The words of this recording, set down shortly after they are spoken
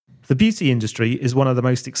The beauty industry is one of the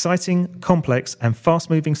most exciting, complex, and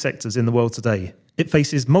fast-moving sectors in the world today. It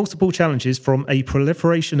faces multiple challenges from a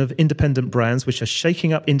proliferation of independent brands which are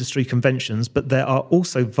shaking up industry conventions, but there are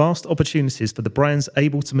also vast opportunities for the brands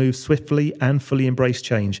able to move swiftly and fully embrace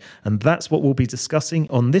change. And that's what we'll be discussing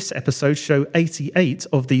on this episode, show 88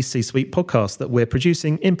 of the C-Suite podcast that we're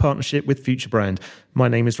producing in partnership with FutureBrand. My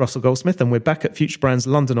name is Russell Goldsmith, and we're back at FutureBrand's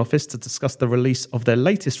London office to discuss the release of their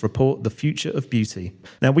latest report, The Future of Beauty.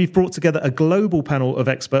 Now, we've brought together a global panel of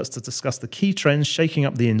experts to discuss the key trends shaking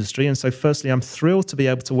up the industry. And so firstly, I'm thrilled to be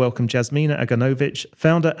able to welcome Jasmina Aganovic,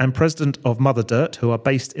 founder and president of Mother Dirt, who are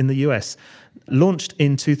based in the US. Launched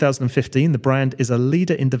in 2015, the brand is a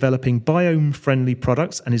leader in developing biome-friendly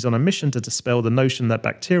products and is on a mission to dispel the notion that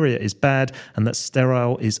bacteria is bad and that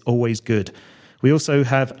sterile is always good. We also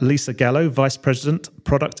have Lisa Gallo, Vice President,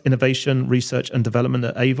 Product Innovation, Research and Development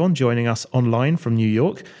at Avon, joining us online from New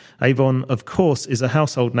York. Avon, of course, is a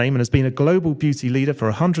household name and has been a global beauty leader for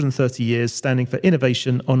 130 years, standing for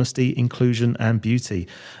innovation, honesty, inclusion and beauty.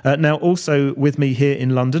 Now, also with me here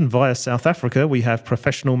in London via South Africa, we have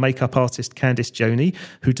professional makeup artist Candice Joni,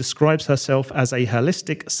 who describes herself as a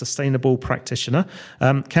holistic, sustainable practitioner.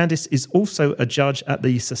 Candice is also a judge at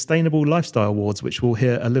the Sustainable Lifestyle Awards, which we'll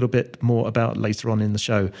hear a little bit more about later on in the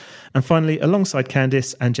show. And finally, alongside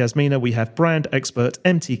Candice and Jasmina, we have brand expert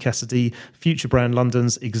MT Cassidy, FutureBrand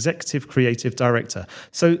London's Executive Creative Director.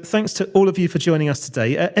 So thanks to all of you for joining us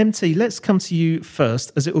today. MT, let's come to you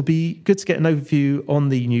first, as it will be good to get an overview on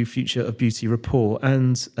the new Future of Beauty report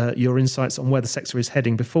and your insights on where the sector is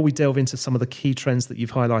heading before we delve into some of the key trends that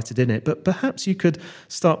you've highlighted in it. But perhaps you could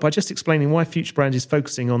start by just explaining why FutureBrand is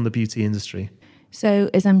focusing on the beauty industry. So,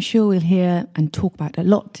 as I'm sure we'll hear and talk about a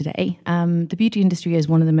lot today, the beauty industry is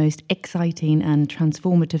one of the most exciting and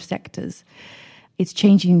transformative sectors. It's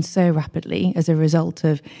changing so rapidly as a result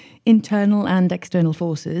of internal and external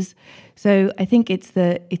forces. So I think it's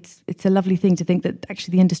a lovely thing to think that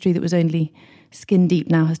actually the industry that was only skin deep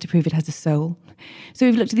now has to prove it has a soul. So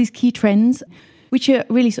we've looked at these key trends, which are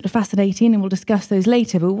really sort of fascinating, and we'll discuss those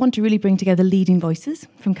later. But we want to really bring together leading voices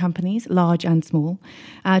from companies, large and small,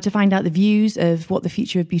 to find out the views of what the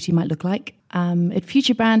future of beauty might look like. At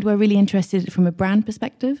FutureBrand, we're really interested from a brand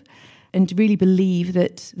perspective and to really believe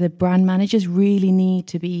that the brand managers really need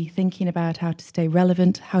to be thinking about how to stay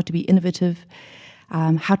relevant, how to be innovative,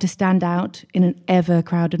 how to stand out in an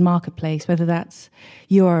ever-crowded marketplace, whether that's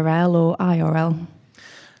URL or IRL.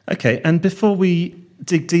 Okay, and before we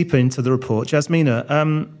dig deeper into the report, Jasmina,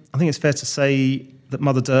 I think it's fair to say that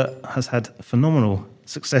Mother Dirt has had phenomenal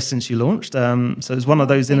success since you launched. So it's one of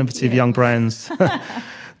those innovative young brands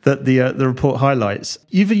that the report highlights.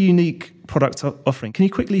 You have a unique product offering. Can you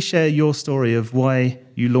quickly share your story of why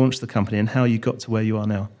you launched the company and how you got to where you are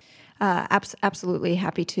now? Absolutely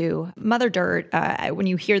happy to. Mother Dirt, when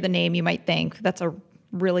you hear the name, you might think that's a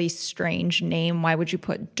really strange name. Why would you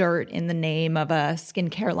put dirt in the name of a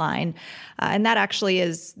skincare line? And that actually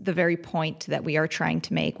is the very point that we are trying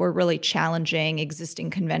to make. We're really challenging existing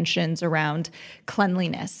conventions around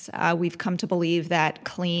cleanliness. We've come to believe that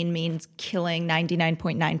clean means killing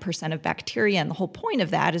 99.9% of bacteria. And the whole point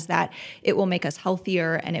of that is that it will make us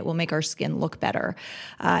healthier and it will make our skin look better.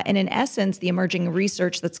 And in essence, the emerging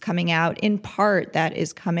research that's coming out, in part that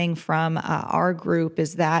is coming from our group,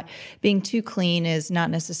 is that being too clean is not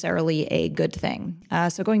necessarily a good thing.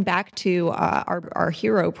 So going back to our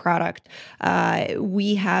hero product,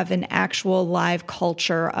 we have an actual live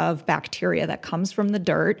culture of bacteria that comes from the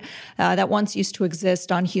dirt that once used to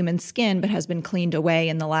exist on human skin but has been cleaned away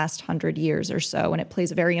in the last 100 years or so, and it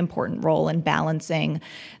plays a very important role in balancing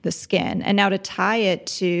the skin. And now to tie it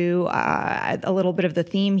to a little bit of the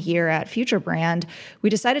theme here at FutureBrand, we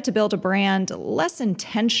decided to build a brand less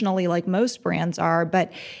intentionally like most brands are,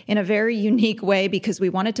 but in a very unique way, because we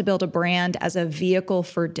wanted to build a brand as a vehicle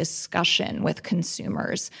for discussion with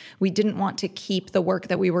consumers. We didn't want to keep the work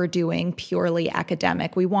that we were doing purely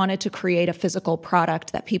academic. We wanted to create a physical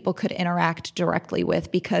product that people could interact directly with,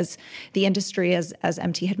 because the industry, as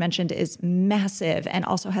MT had mentioned, is massive and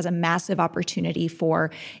also has a massive opportunity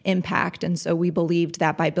for impact. And so we believed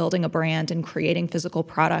that by building a brand and creating physical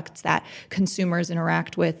products that consumers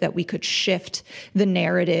interact with, that we could shift the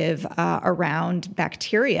narrative around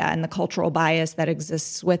bacteria and the cultural bias that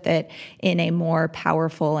exists with it in a more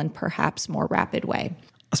powerful and perhaps more rapid way.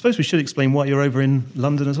 I suppose we should explain why you're over in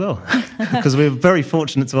London as well, because we're very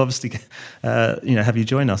fortunate to obviously, have you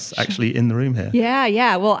join us actually in the room here.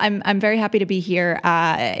 Yeah. Well, I'm very happy to be here.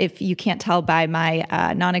 If you can't tell by my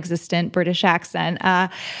non-existent British accent, I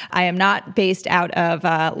am not based out of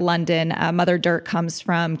London. Mother Dirt comes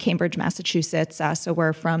from Cambridge, Massachusetts, so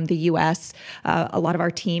we're from the U.S. A lot of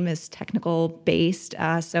our team is technical based,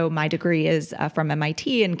 so my degree is from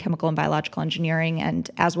MIT in chemical and biological engineering, and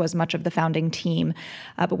as was much of the founding team.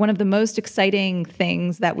 But one of the most exciting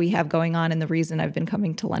things that we have going on, and the reason I've been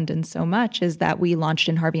coming to London so much, is that we launched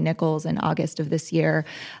in Harvey Nichols in August of this year.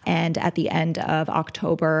 And at the end of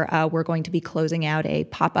October, we're going to be closing out a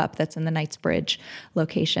pop-up that's in the Knightsbridge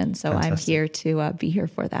location. So Fantastic. I'm here to be here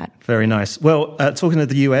for that. Very nice. Well, talking of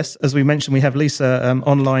the US, as we mentioned, we have Lisa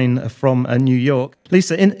online from New York.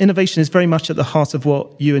 Lisa, innovation is very much at the heart of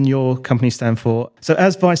what you and your company stand for. So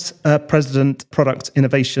as Vice President, Product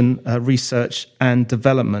Innovation, Research and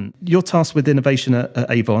Development, you're tasked with innovation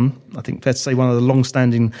at Avon, I think fair to say one of the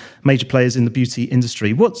long-standing major players in the beauty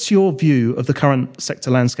industry. What's your view of the current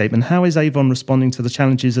sector landscape, and how is Avon responding to the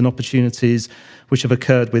challenges and opportunities which have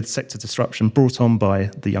occurred with sector disruption brought on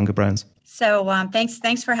by the younger brands? So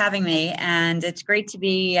thanks for having me, and it's great to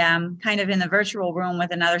be kind of in the virtual room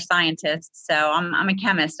with another scientist. So I'm a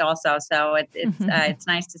chemist also, so it's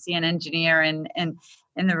nice to see an engineer in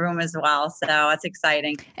the room as well. So it's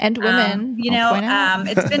exciting. And women,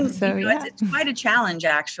 it's been so, it's quite a challenge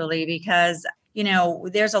actually, because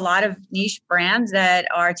there's a lot of niche brands that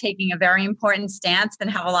are taking a very important stance and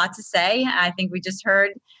have a lot to say. I think we just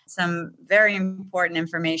heard some very important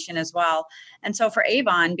information as well. And so for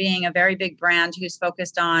Avon, being a very big brand who has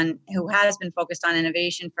been focused on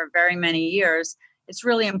innovation for very many years, it's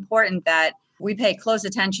really important that we pay close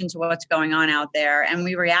attention to what's going on out there and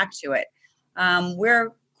we react to it.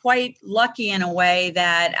 We're quite lucky in a way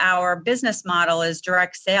that our business model is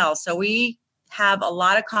direct sales. So we have a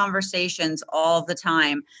lot of conversations all the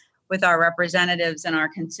time with our representatives and our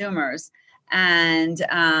consumers. And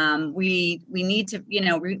we need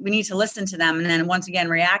to listen to them and then once again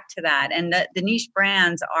react to that. And the niche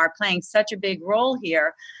brands are playing such a big role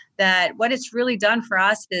here that what it's really done for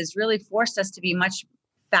us is really forced us to be much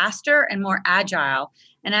faster and more agile.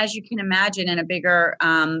 And as you can imagine, in a bigger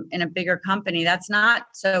company, that's not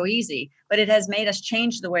so easy. But it has made us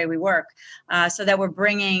change the way we work, so that we're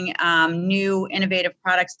bringing new innovative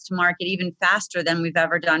products to market even faster than we've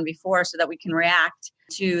ever done before, so that we can react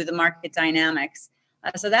to the market dynamics.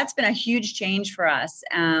 So that's been a huge change for us.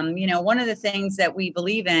 One of the things that we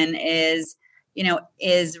believe in is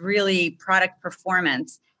really product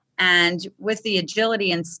performance. And with the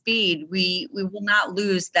agility and speed, we will not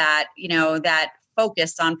lose that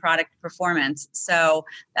focus on product performance. So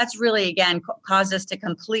that's really, again, caused us to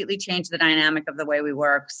completely change the dynamic of the way we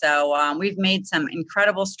work. So we've made some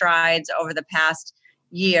incredible strides over the past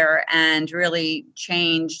year and really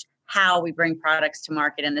changed how we bring products to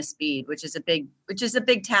market and the speed, which is a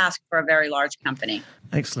big task for a very large company.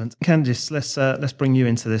 Excellent, Candice. Let's bring you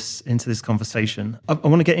into this conversation. I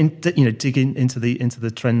want to get dig into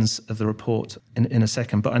the trends of the report in a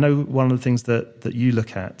second. But I know one of the things that you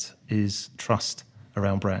look at is trust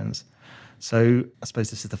around brands. So I suppose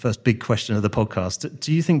this is the first big question of the podcast.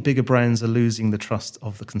 Do you think bigger brands are losing the trust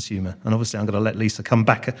of the consumer? And obviously, I'm going to let Lisa come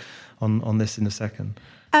back on this in a second.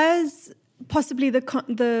 As possibly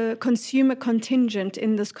the consumer contingent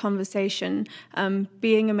in this conversation,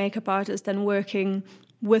 being a makeup artist and working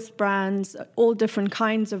with brands, all different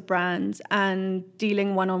kinds of brands, and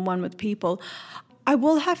dealing one-on-one with people, I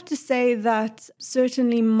will have to say that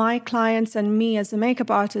certainly my clients and me as a makeup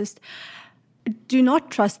artist do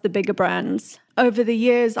not trust the bigger brands. Over the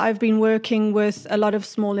years, I've been working with a lot of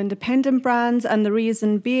small independent brands, and the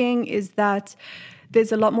reason being is that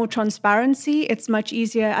there's a lot more transparency. It's much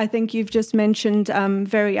easier. I think you've just mentioned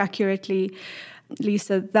very accurately,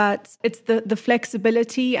 Lisa, that it's the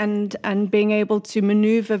flexibility and being able to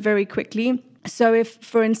maneuver very quickly. So if,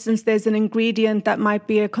 for instance, there's an ingredient that might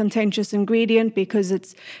be a contentious ingredient because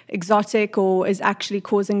it's exotic or is actually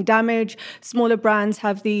causing damage, smaller brands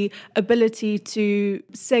have the ability to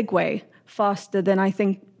segue faster than I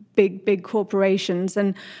think big corporations.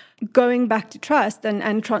 And going back to trust,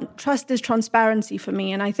 and trust is transparency for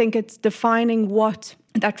me. And I think it's defining what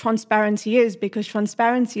that transparency is, because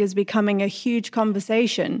transparency is becoming a huge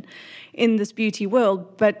conversation in this beauty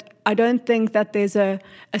world. But I don't think that there's a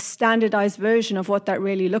standardized version of what that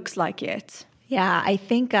really looks like yet. Yeah, I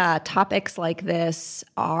think topics like this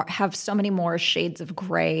have so many more shades of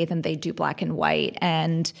gray than they do black and white.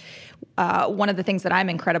 And one of the things that I'm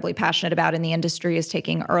incredibly passionate about in the industry is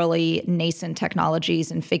taking early nascent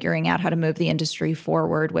technologies and figuring out how to move the industry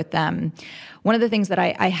forward with them. One of the things that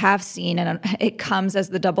I have seen, and it comes as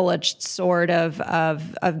the double-edged sword of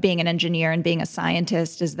being an engineer and being a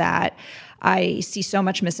scientist, is that I see so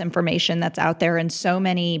much misinformation that's out there and so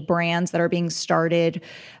many brands that are being started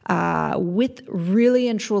with really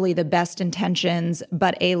and truly the best intentions,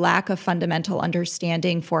 but a lack of fundamental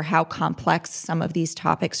understanding for how complex some of these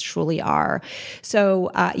topics truly are.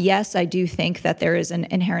 So yes, I do think that there is an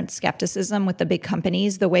inherent skepticism with the big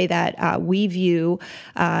companies. The way that we view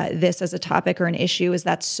this as a topic or an issue is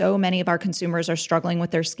that so many of our consumers are struggling with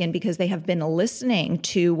their skin because they have been listening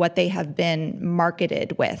to what they have been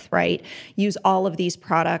marketed with, right? Use all of these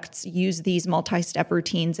products, use these multi-step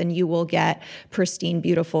routines, and you will get pristine,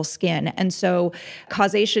 beautiful skin. And so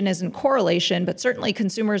causation isn't correlation, but certainly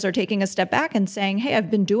consumers are taking a step back and saying, hey, I've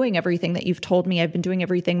been doing everything that you've told me. I've been doing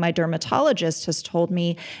everything my dermatologist has told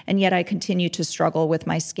me, and yet I continue to struggle with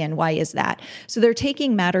my skin. Why is that? So they're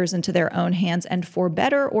taking matters into their own hands and, for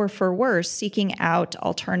better or for worse, seeking out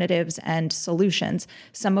alternatives and solutions,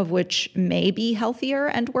 some of which may be healthier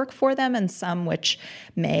and work for them, and some which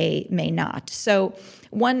may not. So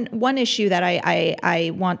one issue that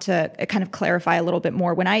I want to kind of clarify a little bit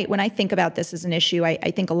more, when I think about this as an issue,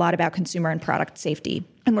 I think a lot about consumer and product safety.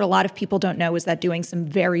 And what a lot of people don't know is that doing some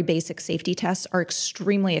very basic safety tests are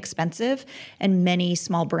extremely expensive, and many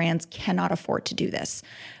small brands cannot afford to do this.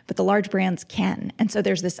 But the large brands can. And so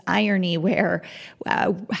there's this irony where,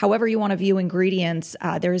 however you want to view ingredients,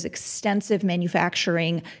 there is extensive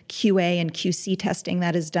manufacturing, QA and QC testing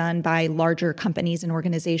that is done by larger companies and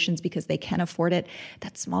organizations because they can afford it,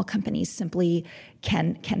 that small companies simply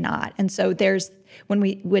cannot. And so when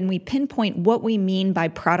we pinpoint what we mean by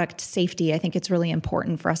product safety, I think it's really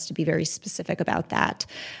important for us to be very specific about that.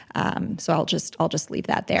 So I'll just leave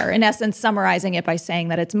that there. In essence, summarizing it by saying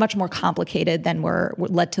that it's much more complicated than we're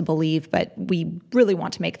led to believe, but we really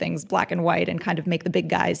want to make things black and white and kind of make the big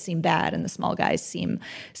guys seem bad and the small guys seem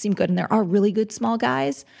good. And there are really good small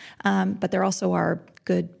guys, but there also are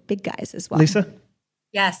good big guys as well. Lisa?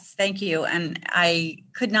 Yes, thank you. And I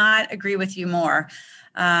could not agree with you more.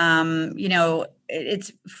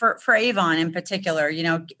 It's for Avon in particular,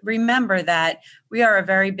 remember that we are a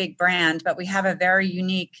very big brand, but we have a very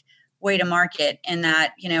unique way to market in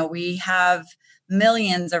that, we have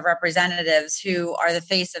millions of representatives who are the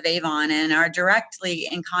face of Avon and are directly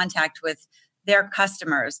in contact with their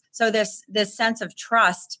customers. So this sense of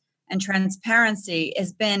trust and transparency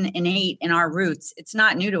has been innate in our roots. It's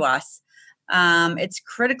not new to us. It's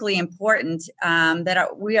critically important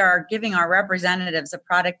that we are giving our representatives a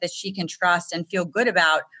product that she can trust and feel good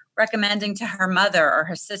about recommending to her mother or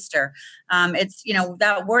her sister. It's,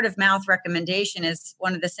 that word of mouth recommendation is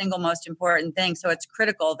one of the single most important things. So it's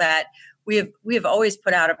critical that we have always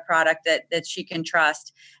put out a product that she can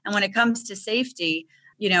trust. And when it comes to safety,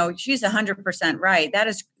 she's 100% right.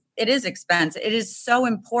 It is expensive. It is so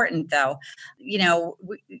important, though.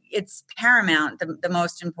 It's paramount. The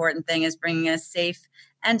most important thing is bringing a safe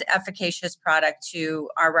and efficacious product to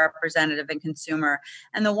our representative and consumer.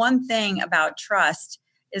 And the one thing about trust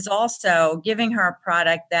is also giving her a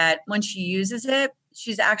product that when she uses it,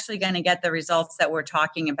 she's actually going to get the results that we're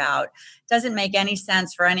talking about. Doesn't make any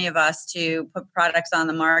sense for any of us to put products on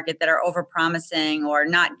the market that are overpromising or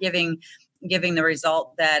not giving the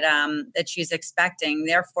result that she's expecting.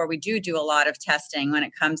 Therefore, we do a lot of testing when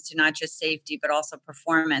it comes to not just safety, but also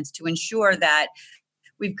performance to ensure that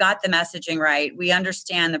we've got the messaging right. We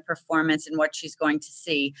understand the performance and what she's going to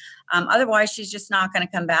see. Otherwise, she's just not going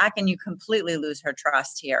to come back, and you completely lose her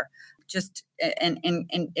trust here. And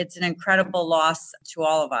it's an incredible loss to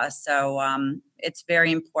all of us. So it's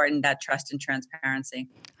very important, that trust and transparency.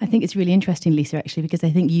 I think it's really interesting, Lisa, actually, because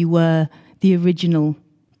I think you were the original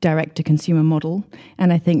direct-to-consumer model.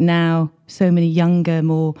 And I think now so many younger,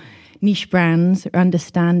 more niche brands are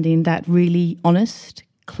understanding that really honest,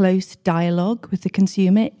 close dialogue with the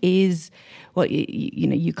consumer is what,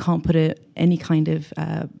 you can't put any kind of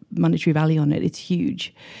monetary value on it. It's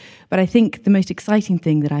huge. But I think the most exciting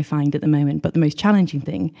thing that I find at the moment, but the most challenging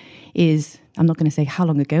thing is, I'm not going to say how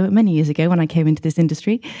long ago, many years ago when I came into this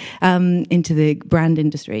industry, into the brand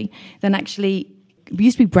industry, then actually we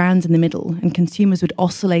used to be brands in the middle and consumers would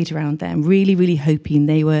oscillate around them, really, really hoping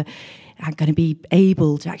they were going to be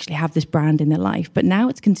able to actually have this brand in their life. But now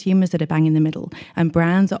it's consumers that are bang in the middle and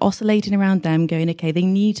brands are oscillating around them going, okay, they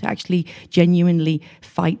need to actually genuinely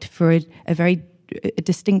fight for a very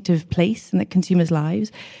distinctive place in the consumers'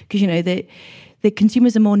 lives because, the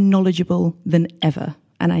consumers are more knowledgeable than ever.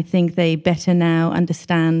 And I think they better now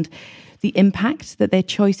understand the impact that their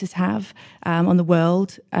choices have on the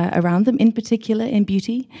world around them, in particular in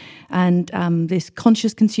beauty, and this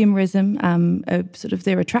conscious consumerism,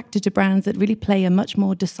 they're attracted to brands that really play a much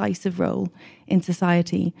more decisive role in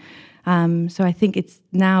society. So I think it's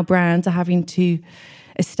now brands are having to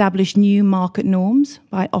establish new market norms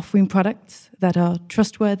by offering products that are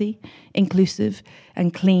trustworthy, inclusive,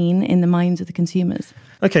 and clean in the minds of the consumers.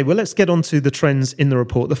 Okay, well, let's get on to the trends in the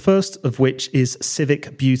report, the first of which is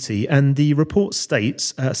civic beauty. And the report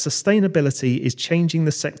states sustainability is changing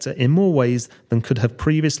the sector in more ways than could have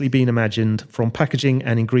previously been imagined, from packaging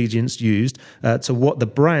and ingredients used to what the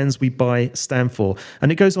brands we buy stand for.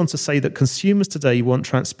 And it goes on to say that consumers today want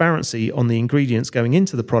transparency on the ingredients going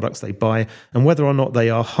into the products they buy and whether or not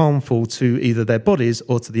they are harmful to either their bodies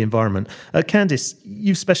or to the environment. Candice,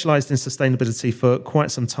 you've specialised in sustainability for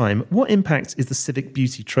quite some time. What impact is the civic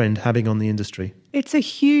beauty trend having on the industry? It's a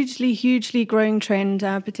hugely growing trend,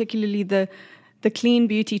 particularly the clean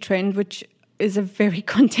beauty trend, which is a very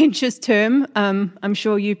contentious term. I'm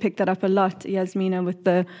sure you picked that up a lot, Yasmina, with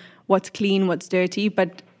the what's clean, what's dirty,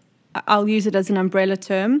 but I'll use it as an umbrella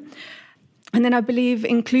term. And then I believe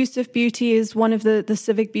inclusive beauty is one of the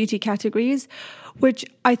civic beauty categories, which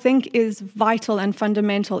I think is vital and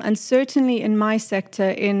fundamental. And certainly in my sector,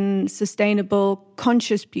 in sustainable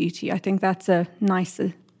conscious beauty, I think that's a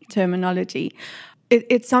nicer terminology.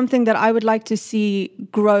 It's something that I would like to see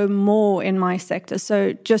grow more in my sector.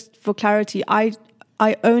 So just for clarity, I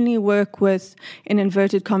only work with, in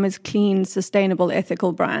inverted commas, clean, sustainable,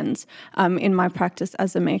 ethical brands in my practice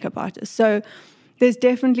as a makeup artist. So there's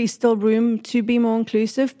definitely still room to be more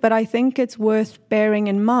inclusive, but I think it's worth bearing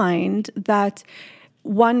in mind that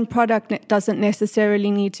one product doesn't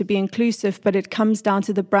necessarily need to be inclusive, but it comes down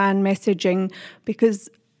to the brand messaging, because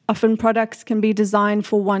often products can be designed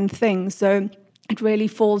for one thing. So it really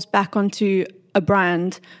falls back onto a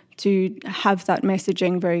brand to have that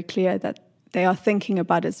messaging very clear, that they are thinking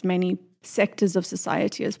about as many sectors of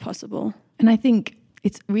society as possible. And I think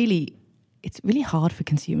it's really hard for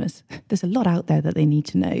consumers. There's a lot out there that they need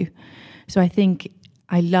to know. So I think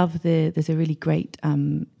I love there's a really great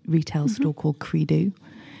retail store called Credo,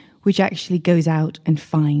 which actually goes out and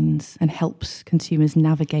finds and helps consumers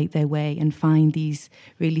navigate their way and find these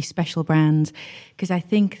really special brands. Because I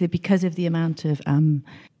think that because of the amount of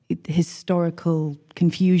historical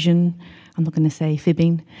confusion, I'm not going to say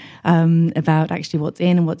fibbing, about actually what's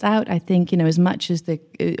in and what's out. I think, as much as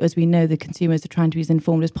we know the consumers are trying to be as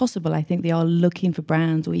informed as possible, I think they are looking for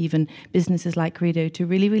brands or even businesses like Credo to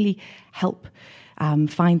really, really help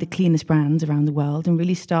find the cleanest brands around the world and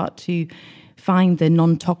really start to find the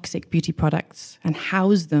non-toxic beauty products and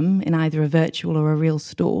house them in either a virtual or a real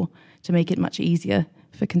store to make it much easier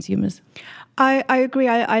for consumers. I agree.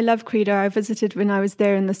 I love Credo. I visited when I was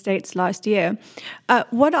there in the States last year.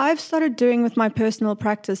 What I've started doing with my personal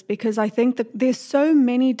practice, because I think that there's so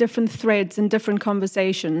many different threads and different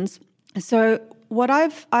conversations. So what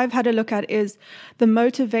I've had a look at is the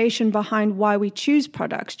motivation behind why we choose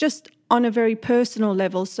products, just on a very personal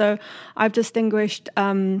level. So I've distinguished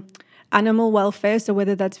animal welfare, so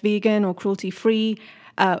whether that's vegan or cruelty-free,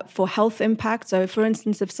 for health impact. So, for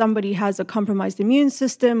instance, if somebody has a compromised immune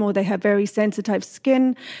system or they have very sensitive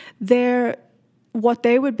skin, what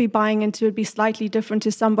they would be buying into would be slightly different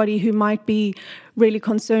to somebody who might be really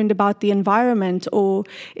concerned about the environment. Or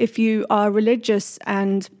if you are religious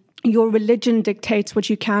and your religion dictates what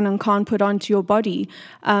you can and can't put onto your body.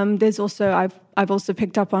 There's also, I've also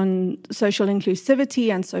picked up on social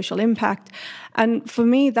inclusivity and social impact. And for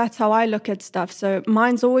me, that's how I look at stuff. So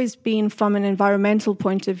mine's always been from an environmental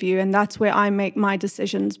point of view, and that's where I make my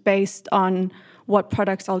decisions based on what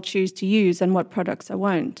products I'll choose to use and what products I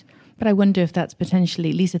won't. But I wonder if that's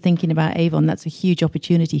potentially, Lisa, thinking about Avon, that's a huge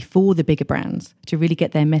opportunity for the bigger brands to really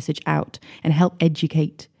get their message out and help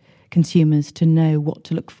educate consumers to know what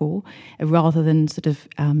to look for, rather than sort of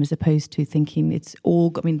as opposed to thinking it's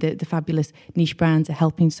all, I mean, the fabulous niche brands are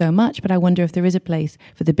helping so much, but I wonder if there is a place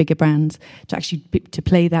for the bigger brands to actually to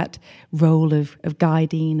play that role of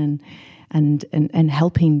guiding and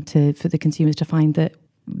helping for the consumers to find that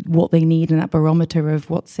what they need and that barometer of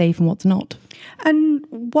what's safe and what's not. And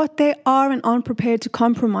what they are and aren't prepared to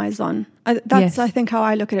compromise on. That's, yes, I think, how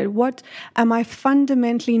I look at it. What am I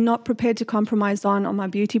fundamentally not prepared to compromise on my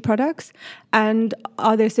beauty products? And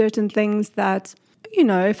are there certain things that,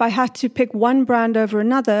 if I had to pick one brand over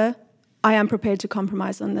another, I am prepared to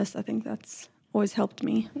compromise on this. I think that's always helped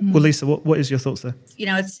me. Well, Lisa, what is your thoughts there?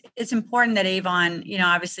 It's important that Avon,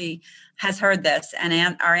 obviously has heard this.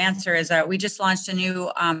 And our answer is we just launched a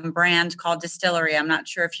new brand called Distillery. I'm not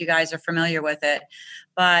sure if you guys are familiar with it,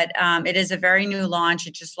 but it is a very new launch.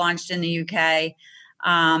 It just launched in the UK.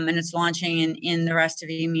 and it's launching in the rest of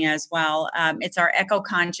EMEA as well. It's our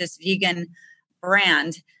eco-conscious vegan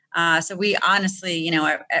brand. So we honestly,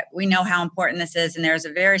 we know how important this is, and there's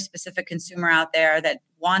a very specific consumer out there that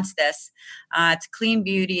wants this. It's clean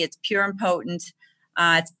beauty, it's pure and potent.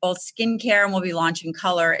 It's both skincare, and we'll be launching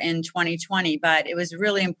color in 2020. But it was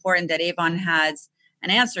really important that Avon has an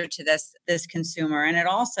answer to this consumer, and it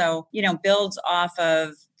also, builds off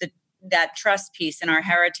of that trust piece in our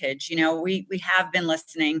heritage. We have been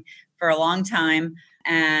listening for a long time.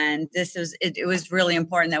 And it was really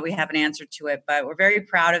important that we have an answer to it, but we're very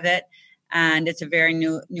proud of it. And it's a very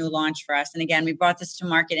new launch for us. And again, we brought this to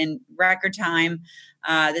market in record time.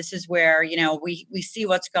 This is where, we see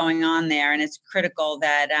what's going on there. And it's critical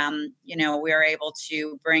that, we are able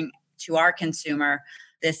to bring to our consumer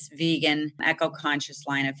this vegan, eco-conscious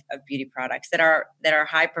line of beauty products that are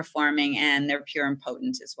high performing, and they're pure and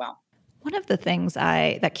potent as well. One of the things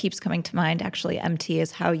that keeps coming to mind, actually, MT,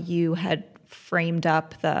 is how you had framed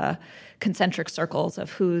up the concentric circles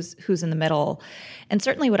of who's in the middle. And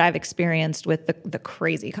certainly what I've experienced with the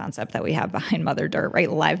crazy concept that we have behind Mother Dirt,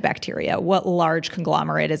 right? Live bacteria. What large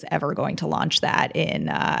conglomerate is ever going to launch that in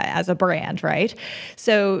as a brand, right?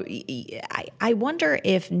 So I wonder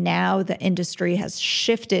if now the industry has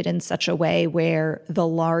shifted in such a way where the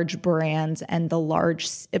large brands and the large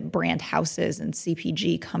brand houses and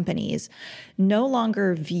CPG companies no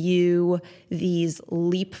longer view these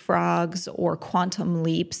leapfrogs or quantum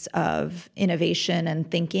leaps of innovation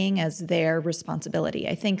and thinking as their responsibility.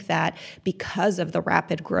 I think that because of the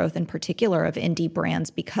rapid growth, in particular of indie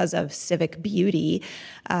brands, because of civic beauty,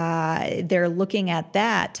 they're looking at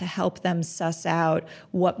that to help them suss out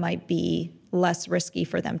what might be less risky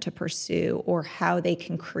for them to pursue, or how they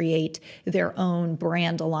can create their own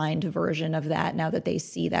brand-aligned version of that now that they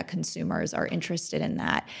see that consumers are interested in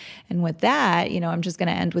that. And with that, I'm just going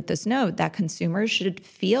to end with this note that consumers should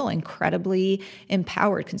feel incredibly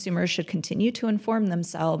empowered. Consumers should continue to inform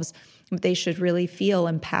themselves. They should really feel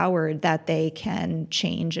empowered that they can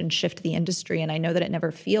change and shift the industry. And I know that it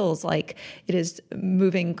never feels like it is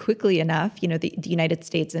moving quickly enough. The United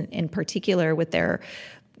States in particular, with their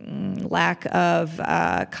lack of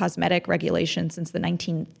cosmetic regulation since the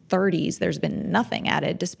 1930s, there's been nothing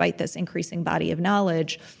added despite this increasing body of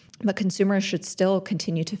knowledge. But consumers should still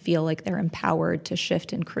continue to feel like they're empowered to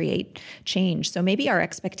shift and create change. So maybe our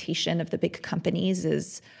expectation of the big companies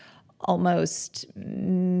is almost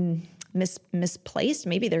misplaced.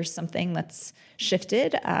 Maybe there's something that's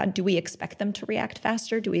shifted. Do we expect them to react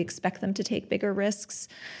faster? Do we expect them to take bigger risks?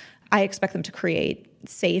 I expect them to create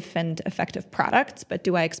safe and effective products, but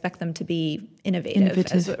do I expect them to be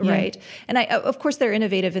innovative? Right? And of course, they're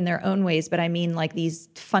innovative in their own ways, but I mean like these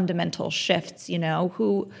fundamental shifts.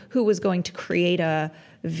 Who was going to create a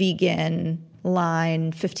vegan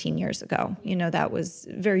line 15 years ago? That was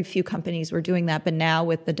very few companies were doing that, but now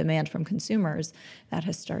with the demand from consumers, that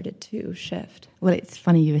has started to shift. Well, it's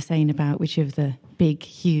funny you were saying about which of the big,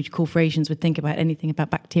 huge corporations would think about anything about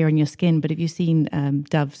bacteria in your skin, but have you seen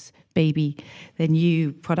Dove's Baby, their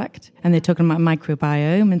new product, and they're talking about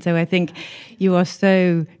microbiome. And so I think you are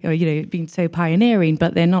so, being so pioneering,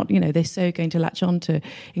 but they're not, they're so going to latch on to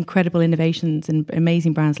incredible innovations and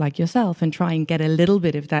amazing brands like yourself and try and get a little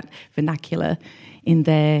bit of that vernacular in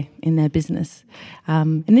their business.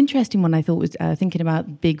 An interesting one I thought was thinking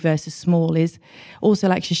about big versus small is also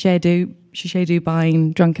like Shiseido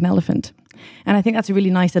buying Drunken Elephant. And I think that's a really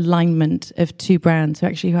nice alignment of two brands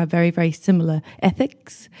who have very, very similar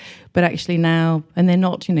ethics, but actually now, and they're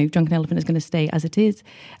not, Drunken Elephant is going to stay as it is,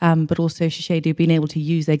 but also Shiseido being able to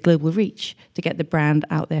use their global reach to get the brand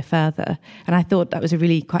out there further. And I thought that was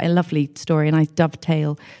quite a lovely story, and I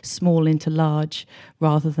dovetail small into large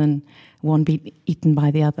rather than one be eaten by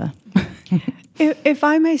the other. If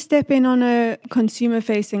I may step in on a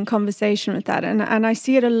consumer-facing conversation with that, and I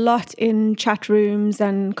see it a lot in chat rooms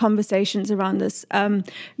and conversations around this,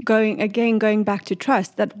 going back to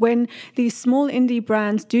trust, that when these small indie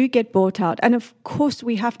brands do get bought out, and of course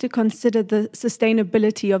we have to consider the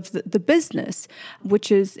sustainability of the business,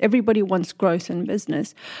 which is everybody wants growth in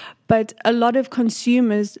business, but a lot of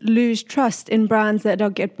consumers lose trust in brands that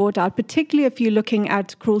get bought out, particularly if you're looking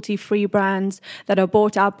at cruelty-free brands that are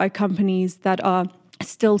bought out by companies that are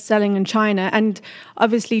still selling in China. And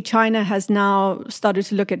obviously China has now started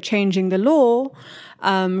to look at changing the law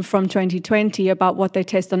from 2020 about what they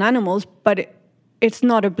test on animals, but it's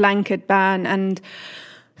not a blanket ban. And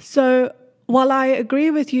so while I agree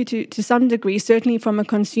with you to some degree, certainly from a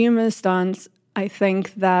consumer stance, I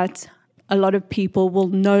think that a lot of people will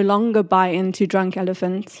no longer buy into Drunk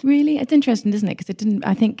Elephant. Really? It's interesting, isn't it? Because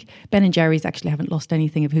I think Ben and Jerry's actually haven't lost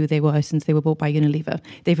anything of who they were since they were bought by Unilever.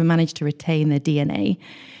 They've managed to retain their DNA.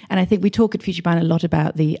 And I think we talk at FutureBrand a lot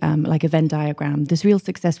about the like a Venn diagram. These real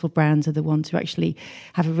successful brands are the ones who actually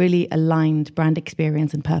have a really aligned brand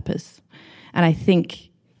experience and purpose. And I think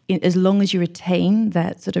as long as you retain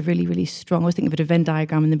that sort of really, really strong, I was thinking of it, a Venn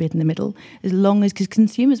diagram in the middle, as long as, because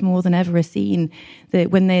consumers more than ever are seeing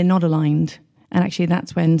that when they're not aligned, and actually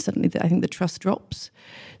that's when suddenly I think the trust drops.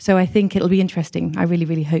 So I think it'll be interesting. I really,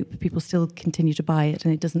 really hope people still continue to buy it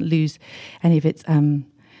and it doesn't lose any of its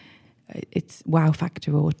wow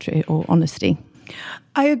factor or honesty.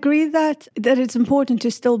 I agree that it's important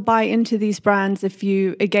to still buy into these brands if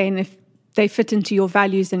they fit into your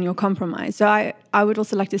values and your compromise. So I would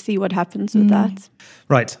also like to see what happens with that.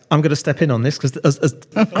 Right, I'm going to step in on this because as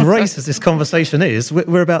great as this conversation is,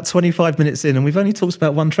 we're about 25 minutes in and we've only talked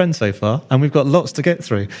about one trend so far and we've got lots to get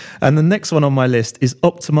through. And the next one on my list is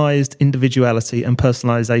optimized individuality and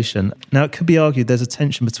personalization. Now, it could be argued there's a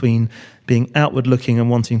tension between being outward looking and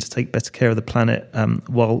wanting to take better care of the planet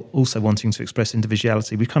while also wanting to express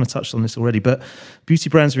individuality. We've kind of touched on this already, but beauty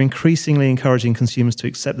brands are increasingly encouraging consumers to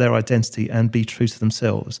accept their identity and be true to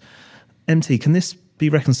themselves. MT, can this be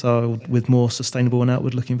reconciled with more sustainable and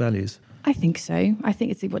outward-looking values? I think so. I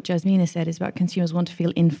think it's what Jasmina said is about consumers want to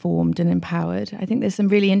feel informed and empowered. I think there's some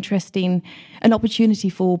really interesting, an opportunity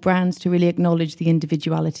for brands to really acknowledge the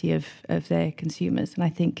individuality of their consumers. And I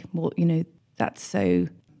think that's so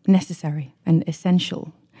necessary and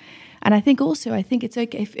essential. And I think it's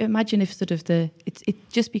okay. Imagine if sort of it's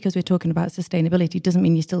just because we're talking about sustainability doesn't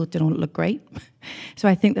mean you still don't look great. So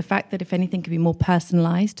I think the fact that if anything can be more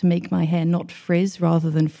personalised to make my hair not frizz rather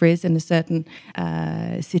than frizz in a certain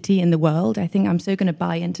city in the world, I think I'm so going to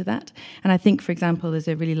buy into that. And I think, for example, there's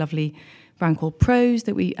a really lovely brand called Prose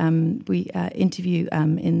that we interview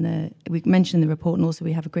we mentioned in the report, and also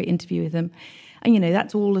we have a great interview with them. And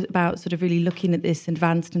that's all about sort of really looking at this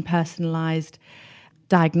advanced and personalised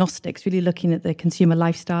diagnostics, really looking at the consumer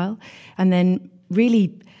lifestyle, and then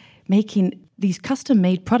really making these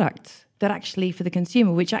custom-made products that actually for the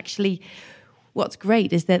consumer, which actually what's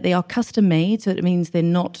great is that they are custom-made, so it means they're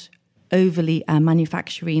not overly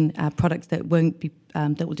manufacturing products that won't be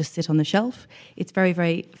that will just sit on the shelf. It's very,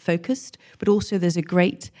 very focused, but also there's a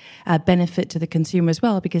great benefit to the consumer as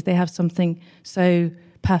well because they have something so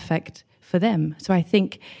perfect for them. So I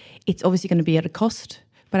think it's obviously going to be at a cost,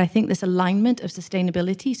 but I think this alignment of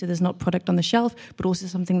sustainability, so there's not product on the shelf, but also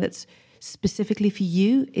something that's specifically for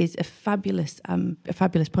you, is a fabulous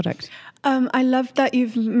product. I love that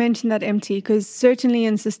you've mentioned that, MT, because certainly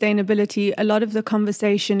in sustainability, a lot of the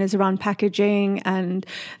conversation is around packaging and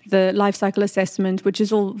the life cycle assessment, which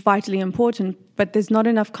is all vitally important, but there's not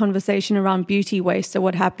enough conversation around beauty waste. So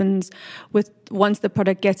what happens once the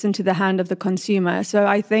product gets into the hand of the consumer? So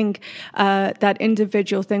I think that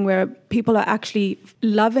individual thing where people are actually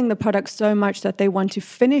loving the product so much that they want to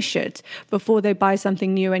finish it before they buy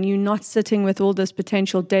something new, and you're not sitting with all this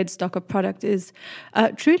potential dead stock of product is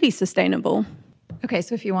truly sustainable. Okay,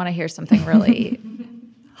 so if you want to hear something really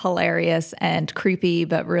hilarious and creepy,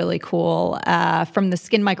 but really cool, from the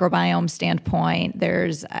skin microbiome standpoint,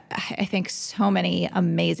 there's, I think, so many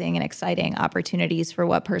amazing and exciting opportunities for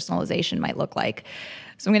what personalization might look like.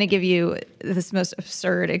 So I'm going to give you this most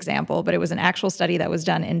absurd example, but it was an actual study that was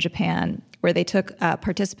done in Japan where they took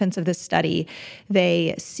participants of this study,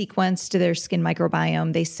 they sequenced their skin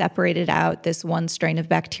microbiome, they separated out this one strain of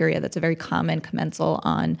bacteria that's a very common commensal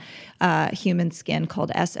on human skin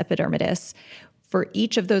called S. epidermidis. For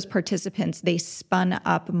each of those participants, they spun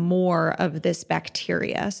up more of this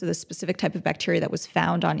bacteria, so the specific type of bacteria that was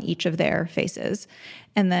found on each of their faces,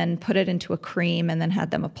 and then put it into a cream and then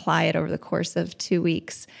had them apply it over the course of 2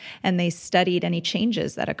 weeks. And they studied any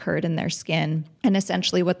changes that occurred in their skin. And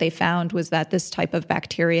essentially what they found was that this type of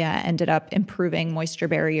bacteria ended up improving moisture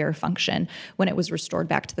barrier function when it was restored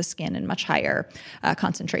back to the skin in much higher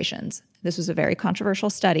concentrations. This was a very controversial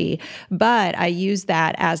study, but I use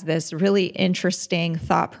that as this really interesting,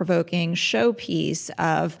 thought-provoking showpiece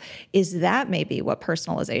of, is that maybe what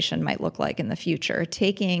personalization might look like in the future?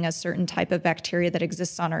 Taking a certain type of bacteria that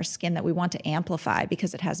exists on our skin that we want to amplify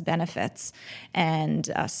because it has benefits,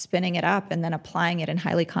 and spinning it up and then applying it in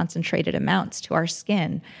highly concentrated amounts to our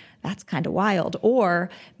skin. That's kind of wild.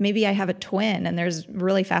 Or maybe I have a twin, and there's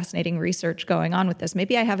really fascinating research going on with this.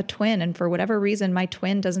 Maybe I have a twin, and for whatever reason, my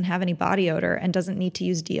twin doesn't have any body odor and doesn't need to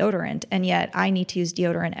use deodorant, and yet I need to use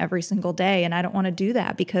deodorant every single day, and I don't want to do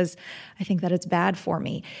that because I think that it's bad for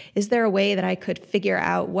me. Is there a way that I could figure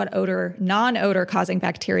out what non-odor causing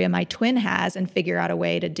bacteria my twin has and figure out a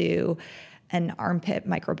way to do an armpit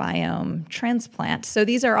microbiome transplant. So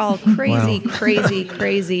these are all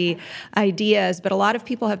crazy ideas. But a lot of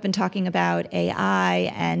people have been talking about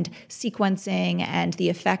AI and sequencing and the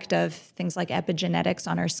effect of things like epigenetics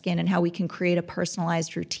on our skin and how we can create a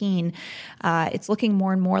personalized routine. It's looking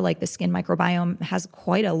more and more like the skin microbiome has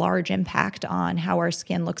quite a large impact on how our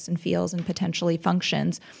skin looks and feels and potentially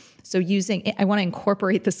functions. So I want to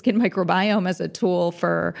incorporate the skin microbiome as a tool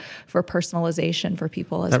for personalization for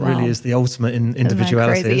people as well. That really is the ultimate in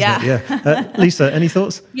individuality, isn't yeah. it? Yeah. Lisa, any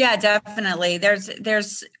thoughts? Yeah, definitely.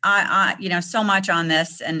 There's so much on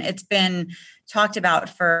this, and it's been talked about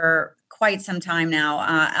for quite some time now.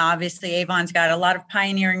 Obviously, Avon's got a lot of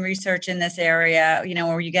pioneering research in this area,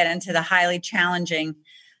 where you get into the highly challenging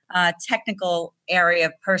technical area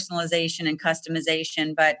of personalization and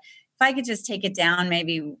customization. But if I could just take it down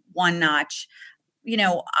maybe one notch,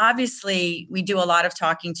 obviously we do a lot of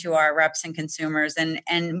talking to our reps and consumers, and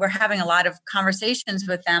we're having a lot of conversations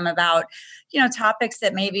with them about, topics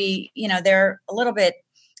that maybe, they're a little bit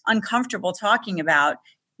uncomfortable talking about,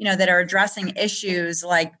 that are addressing issues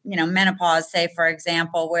like, menopause, say, for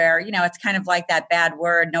example, where, it's kind of like that bad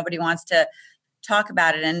word. Nobody wants to talk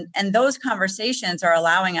about it. And those conversations are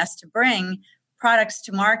allowing us to bring products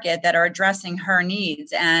to market that are addressing her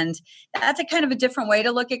needs. And that's a kind of a different way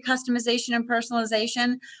to look at customization and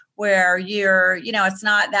personalization, where you're, it's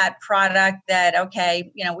not that product that,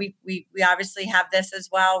 okay, we obviously have this as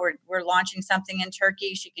well. We're launching something in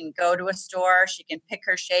Turkey. She can go to a store, she can pick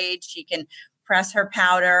her shade, she can press her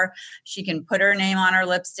powder, she can put her name on her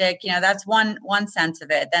lipstick. That's one sense of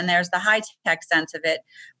it. Then there's the high tech sense of it,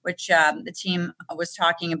 which the team was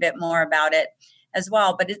talking a bit more about it as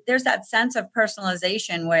well. But there's that sense of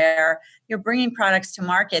personalization where you're bringing products to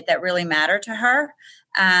market that really matter to her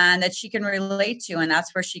and that she can relate to. And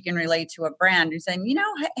that's where she can relate to a brand who's saying,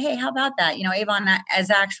 hey, how about that? Avon is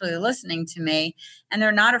actually listening to me, and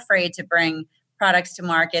they're not afraid to bring products to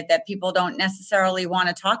market that people don't necessarily want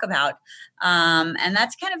to talk about. And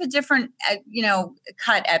that's kind of a different,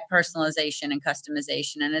 cut at personalization and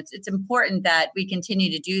customization. And it's important that we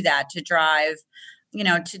continue to do that to drive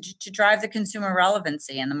to drive the consumer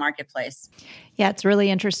relevancy in the marketplace. Yeah, it's really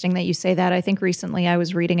interesting that you say that. I think recently I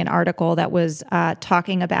was reading an article that was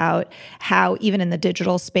talking about how even in the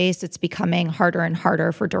digital space, it's becoming harder and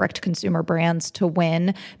harder for direct consumer brands to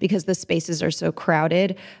win because the spaces are so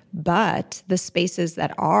crowded. But the spaces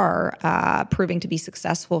that are proving to be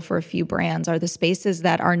successful for a few brands are the spaces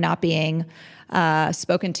that are not being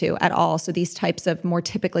spoken to at all. So these types of more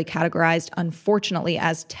typically categorized, unfortunately,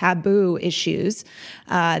 as taboo issues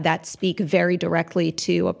that speak very directly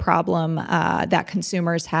to a problem that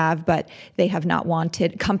consumers have, but they have not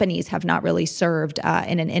wanted, companies have not really served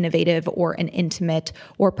in an innovative or an intimate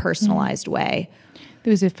or personalized way.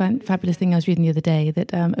 There was a fabulous thing I was reading the other day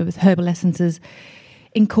that with Herbal Essences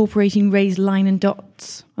incorporating raised line and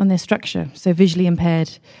dots on their structure. So visually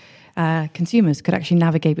impaired consumers could actually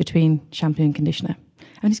navigate between shampoo and conditioner.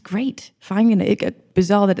 I mean, it's great. Finding it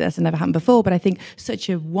bizarre that that's never happened before, but I think such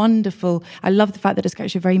a wonderful, I love the fact that it's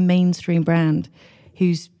actually a very mainstream brand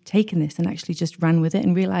who's taken this and actually just ran with it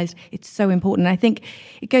and realized it's so important. And I think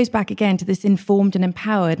it goes back again to this informed and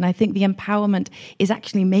empowered. And I think the empowerment is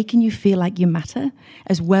actually making you feel like you matter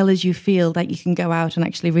as well as you feel that you can go out and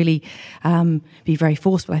actually really be very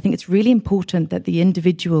forceful. I think it's really important that the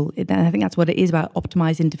individual, and I think that's what it is about,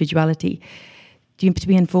 optimize individuality, to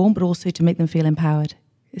be informed, but also to make them feel empowered.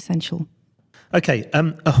 Essential. Okay,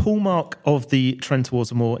 a hallmark of the trend towards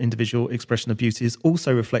a more individual expression of beauty is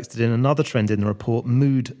also reflected in another trend in the report,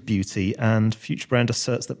 mood beauty. And Future Brand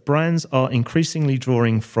asserts that brands are increasingly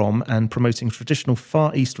drawing from and promoting traditional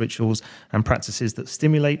Far East rituals and practices that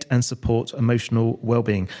stimulate and support emotional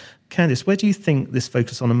well-being. Candice, where do you think this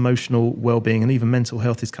focus on emotional well-being and even mental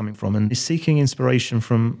health is coming from? And is seeking inspiration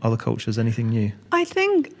from other cultures anything new? I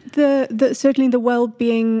think certainly the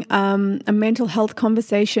well-being and mental health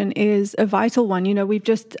conversation is a vital one. You know, we've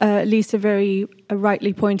just, Lisa very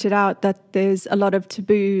rightly pointed out that there's a lot of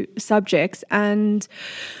taboo subjects and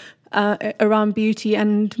around beauty,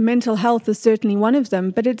 and mental health is certainly one of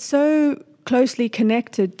them, but it's so closely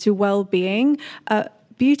connected to well-being.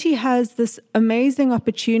 Beauty has this amazing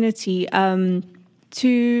opportunity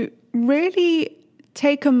to really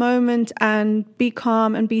take a moment and be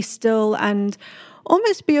calm and be still and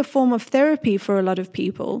almost be a form of therapy for a lot of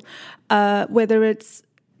people, whether it's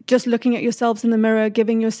just looking at yourselves in the mirror,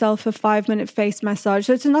 giving yourself a 5-minute face massage.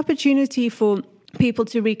 So it's an opportunity for people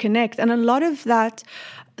to reconnect. And a lot of that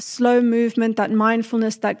slow movement, that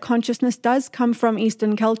mindfulness, that consciousness does come from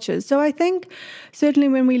Eastern cultures. So I think certainly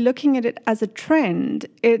when we're looking at it as a trend,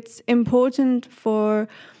 it's important for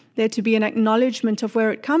there to be an acknowledgement of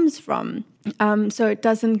where it comes from, so it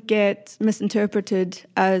doesn't get misinterpreted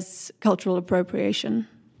as cultural appropriation.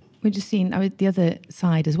 We're just seeing the other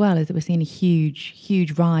side as well, is that we're seeing a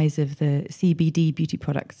huge rise of the CBD beauty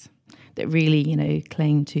products that really,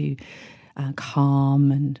 claim to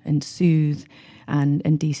calm and soothe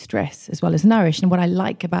and de-stress as well as nourish. And what I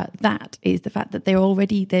like about that is the fact that they're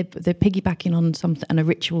piggybacking on something and a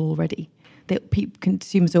ritual already.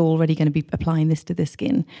 Consumers are already going to be applying this to their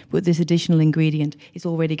skin, but this additional ingredient is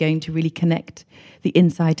already going to really connect the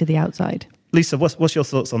inside to the outside. Lisa, what's your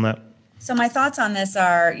thoughts on that? So my thoughts on this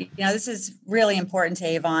are, this is really important to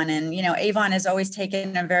Avon. And, Avon has always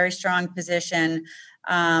taken a very strong position,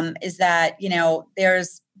 is that,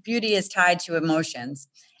 there's beauty is tied to emotions.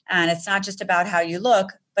 And it's not just about how you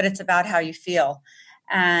look, but it's about how you feel.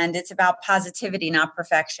 And it's about positivity, not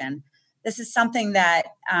perfection. This is something that,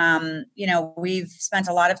 we've spent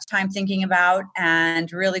a lot of time thinking about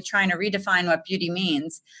and really trying to redefine what beauty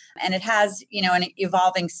means. And it has, an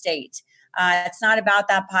evolving state. It's not about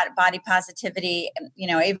that body positivity.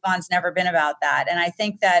 Avon's never been about that. And I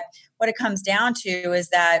think that what it comes down to is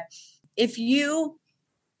that if you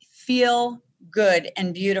feel good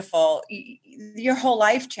and beautiful, your whole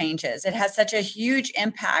life changes. It has such a huge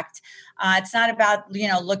impact. It's not about,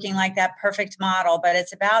 looking like that perfect model, but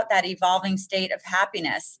it's about that evolving state of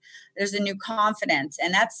happiness. There's a new confidence.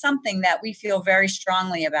 And that's something that we feel very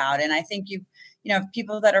strongly about. And I think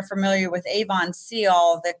people that are familiar with Avon see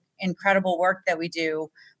all of the incredible work that we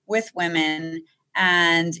do with women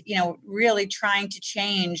and, really trying to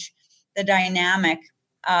change the dynamic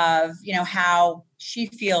of, how she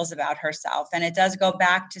feels about herself. And it does go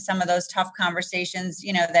back to some of those tough conversations,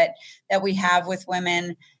 that we have with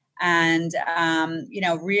women and,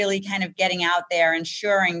 really kind of getting out there,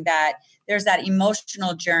 ensuring that there's that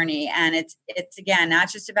emotional journey. And it's again,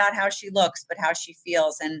 not just about how she looks, but how she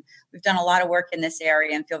feels. And we've done a lot of work in this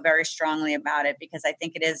area and feel very strongly about it because I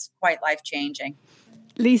think it is quite life-changing.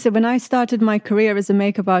 Lisa, when I started my career as a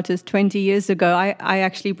makeup artist 20 years ago, I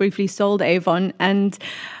actually briefly sold Avon. And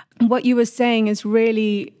what you were saying is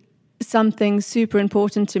really something super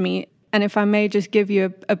important to me. And if I may just give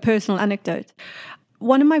you a personal anecdote.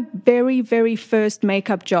 One of my very, very first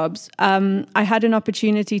makeup jobs, I had an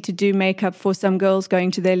opportunity to do makeup for some girls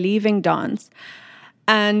going to their leaving dance.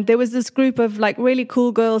 And there was this group of really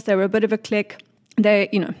cool girls. They were a bit of a clique. They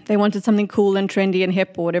wanted something cool and trendy and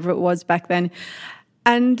hip or whatever it was back then.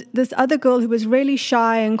 And this other girl who was really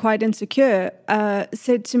shy and quite insecure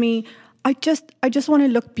said to me, I just want to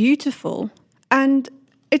look beautiful. And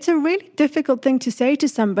it's a really difficult thing to say to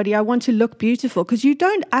somebody, I want to look beautiful, because you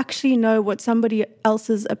don't actually know what somebody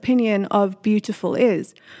else's opinion of beautiful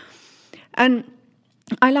is. And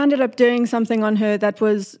I landed up doing something on her that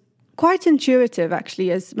was quite intuitive, actually,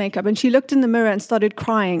 as makeup. And she looked in the mirror and started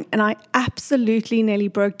crying. And I absolutely nearly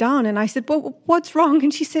broke down. And I said, well, what's wrong?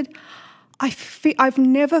 And she said, I've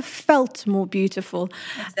never felt more beautiful.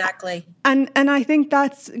 Exactly. And I think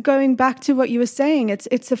that's going back to what you were saying.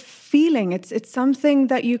 It's a feeling. It's something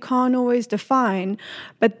that you can't always define.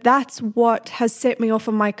 But that's what has set me off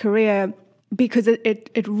on my career, because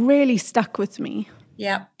it really stuck with me.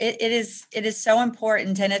 Yeah, it is so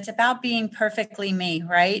important. And it's about being perfectly me,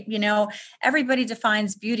 right? Everybody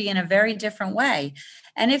defines beauty in a very different way.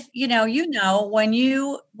 And if, when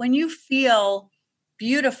you feel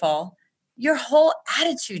beautiful, your whole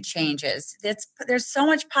attitude changes. There's so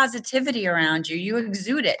much positivity around you. You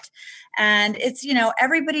exude it. And it's,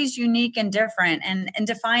 everybody's unique and different and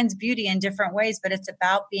defines beauty in different ways, but it's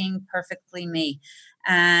about being perfectly me.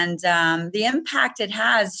 And the impact it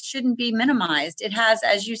has shouldn't be minimized. It has,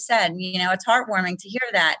 as you said, it's heartwarming to hear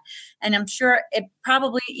that. And I'm sure it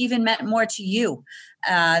probably even meant more to you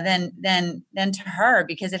than to her,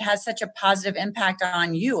 because it has such a positive impact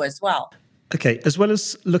on you as well. Okay, as well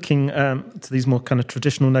as looking to these more kind of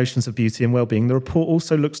traditional notions of beauty and well-being, the report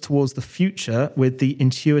also looks towards the future with the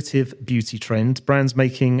intuitive beauty trend, brands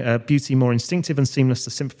making beauty more instinctive and seamless to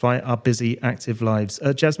simplify our busy, active lives.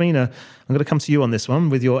 Jasmina, I'm going to come to you on this one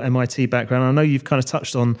with your MIT background. I know you've kind of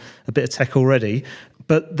touched on a bit of tech already,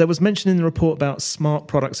 but there was mention in the report about smart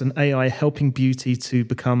products and AI helping beauty to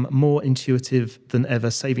become more intuitive than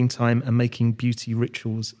ever, saving time and making beauty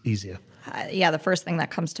rituals easier. The first thing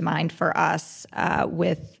that comes to mind for us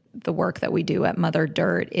with the work that we do at Mother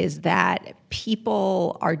Dirt is that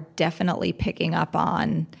people are definitely picking up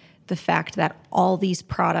on the fact that all these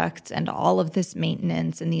products and all of this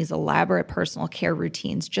maintenance and these elaborate personal care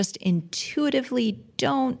routines just intuitively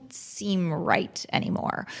don't seem right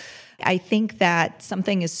anymore. I think that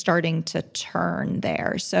something is starting to turn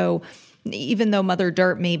there. So even though Mother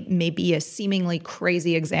Dirt may be a seemingly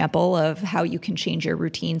crazy example of how you can change your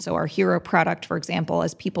routine. So our Hero product, for example,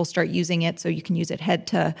 as people start using it, so you can use it head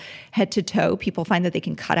to toe, people find that they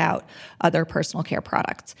can cut out other personal care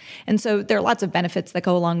products. And so there are lots of benefits that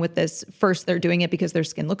go along with this. First, they're doing it because their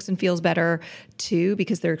skin looks and feels better. Two,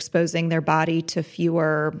 because they're exposing their body to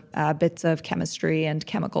fewer bits of chemistry and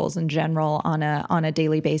chemicals in general on a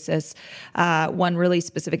daily basis. One really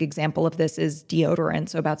specific example of this is deodorant.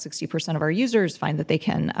 So about 60% of our users find that they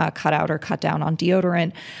can cut out or cut down on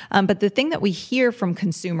deodorant. But the thing that we hear from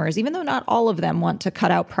consumers, even though not all of them want to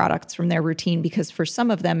cut out products from their routine, because for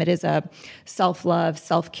some of them it is a self-love,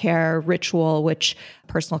 self-care ritual, which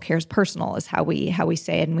personal care is personal, is how we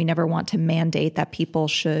say it, and we never want to mandate that people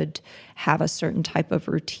should have a certain type of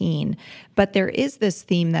routine. But there is this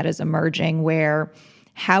theme that is emerging where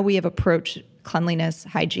how we have approached cleanliness,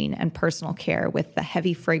 hygiene, and personal care with the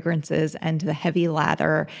heavy fragrances and the heavy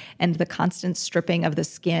lather and the constant stripping of the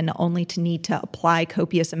skin only to need to apply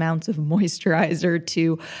copious amounts of moisturizer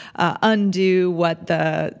to undo what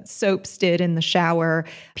the soaps did in the shower.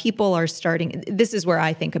 People are starting, this is where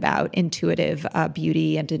I think about intuitive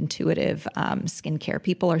beauty and intuitive skincare.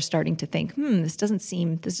 People are starting to think, this doesn't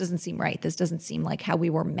seem right. This doesn't seem like how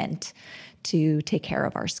we were meant to take care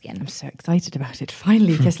of our skin. I'm so excited about it,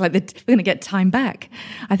 finally, because we're going to get time back.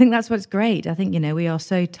 I think that's what's great. I think, we are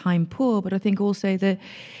so time poor, but I think also that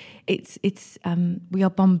we are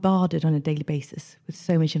bombarded on a daily basis with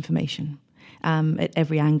so much information at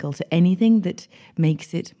every angle. So anything that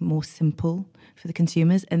makes it more simple for the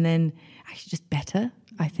consumers and then actually just better,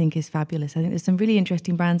 I think is fabulous. I think there's some really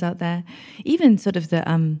interesting brands out there. Even sort of the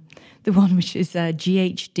one which is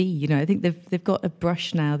GHD. I think they've got a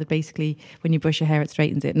brush now that basically, when you brush your hair, it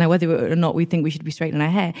straightens it. Now, whether or not we think we should be straightening our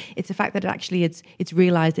hair, it's the fact that it's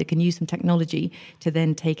realised it can use some technology to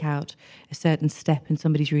then take out a certain step in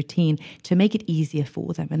somebody's routine to make it easier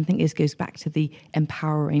for them. And I think this goes back to the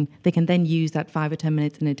empowering. They can then use that 5 or 10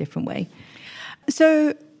 minutes in a different way.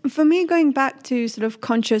 So, for me, going back to sort of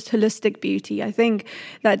conscious holistic beauty, I think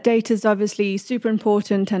that data is obviously super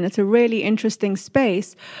important and it's a really interesting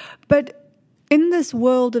space. But in this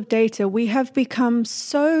world of data, we have become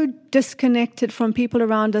so disconnected from people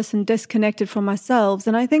around us and disconnected from ourselves.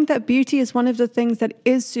 And I think that beauty is one of the things that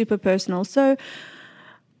is super personal. So,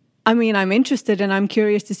 I'm interested and I'm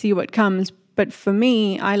curious to see what comes. But for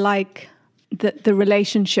me, I like the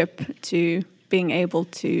relationship to being able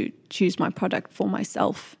to choose my product for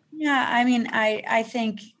myself. Yeah, I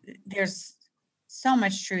think there's so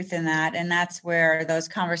much truth in that. And that's where those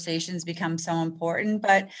conversations become so important.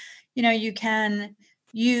 But, you can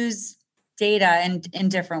use data in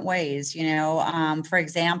different ways. For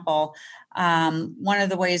example, one of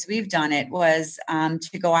the ways we've done it was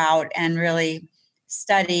to go out and really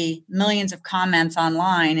study millions of comments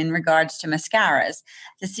online in regards to mascaras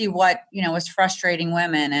to see what, was frustrating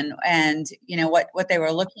women and what they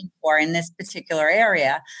were looking for in this particular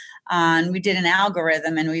area. And we did an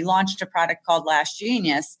algorithm and we launched a product called Lash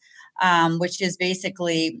Genius, which is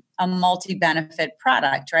basically a multi-benefit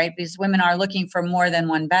product, right? Because women are looking for more than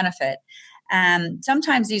one benefit. And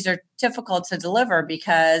sometimes these are difficult to deliver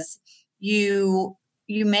because you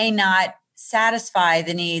may not satisfy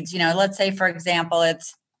the needs. Let's say, for example,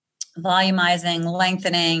 it's volumizing,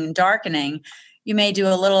 lengthening, darkening. You may do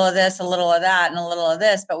a little of this, a little of that, and a little of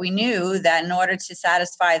this, but we knew that in order to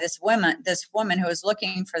satisfy this woman who was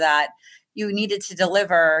looking for that, you needed to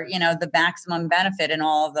deliver, the maximum benefit in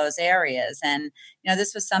all of those areas. And,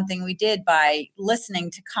 this was something we did by listening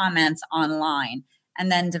to comments online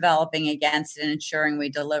and then developing against it and ensuring we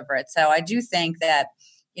deliver it. So I do think that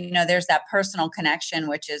there's that personal connection,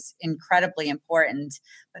 which is incredibly important,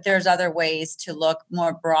 but there's other ways to look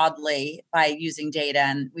more broadly by using data.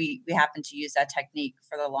 And we happen to use that technique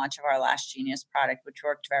for the launch of our Lash Genius product, which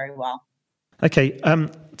worked very well. Okay,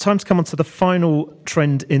 time to come on to the final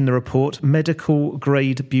trend in the report, medical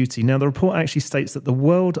grade beauty. Now, the report actually states that the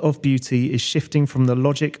world of beauty is shifting from the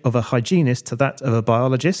logic of a hygienist to that of a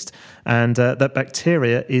biologist, and that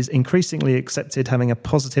bacteria is increasingly accepted having a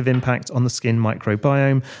positive impact on the skin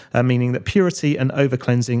microbiome, meaning that purity and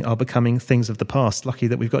over-cleansing are becoming things of the past. Lucky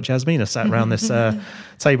that we've got Jasmina sat around this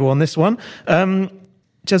table on this one.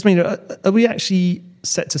 Jasmina, are we actually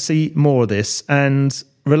set to see more of this? And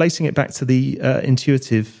relating it back to the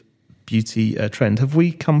intuitive beauty trend, have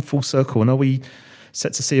we come full circle and are we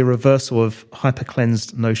set to see a reversal of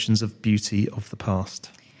hyper-cleansed notions of beauty of the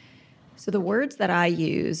past? So the words that I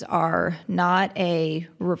use are not a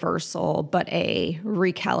reversal, but a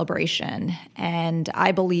recalibration. And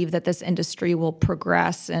I believe that this industry will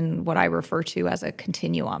progress in what I refer to as a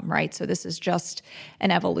continuum, right? So this is just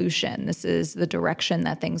an evolution. This is the direction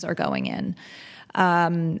that things are going in.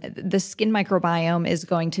 The skin microbiome is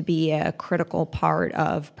going to be a critical part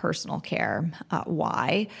of personal care.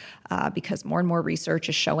 Why? Because more and more research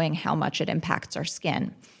is showing how much it impacts our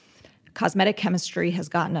skin. Cosmetic chemistry has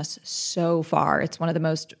gotten us so far. It's one of the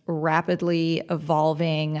most rapidly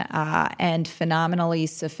evolving and phenomenally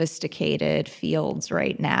sophisticated fields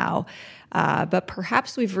right now. But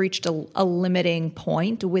perhaps we've reached a limiting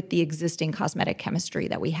point with the existing cosmetic chemistry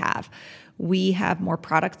that we have. We have more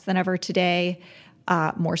products than ever today,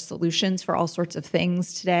 more solutions for all sorts of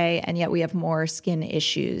things today, and yet we have more skin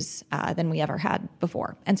issues than we ever had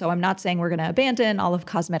before. And so I'm not saying we're going to abandon all of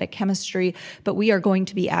cosmetic chemistry, but we are going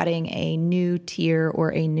to be adding a new tier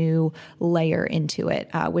or a new layer into it,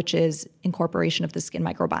 which is incorporation of the skin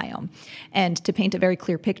microbiome. And to paint a very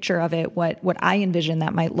clear picture of it, what I envision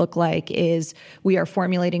that might look like is we are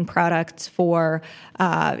formulating products for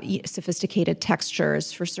sophisticated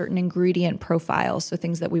textures, for certain ingredient profiles, so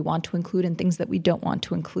things that we want to include and things that we don't want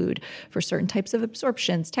to include, for certain types of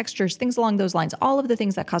absorptions, textures, things along those lines, all of the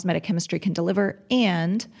things that cosmetic chemistry can deliver,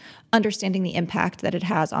 and understanding the impact that it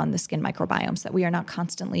has on the skin microbiome so that we are not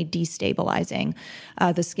constantly destabilizing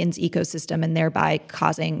the skin's ecosystem and thereby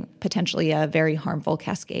causing potentially a very harmful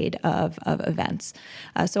cascade of events.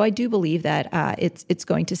 So I do believe that it's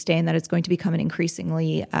going to stay and that it's going to become an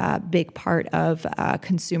increasingly big part of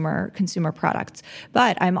consumer products.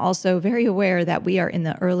 But I'm also very aware that we are in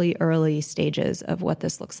the early stages of what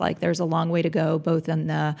this looks like. There's a long way to go, both in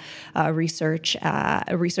the research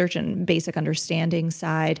and basic understanding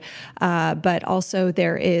side, but also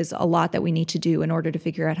there is a lot that we need to do in order to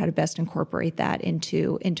figure out how to best incorporate that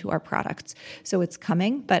into our products. So it's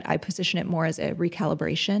coming, but I position it more as a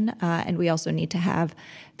recalibration, and we also need to have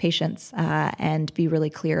patience and be really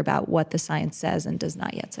clear about what the science says and does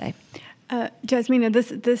not yet say. Jasmina,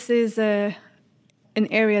 this is an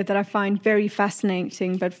area that I find very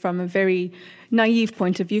fascinating, but from a very naive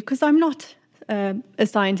point of view, because I'm not a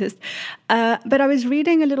scientist. But I was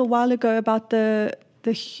reading a little while ago about the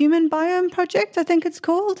Human Biome Project, I think it's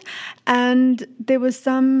called, and there was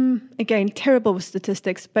some, again, terrible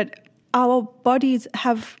statistics, but our bodies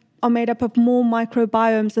are made up of more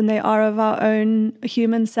microbiomes than they are of our own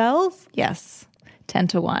human cells. Yes,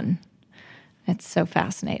 10-1. It's so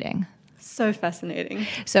fascinating. So fascinating.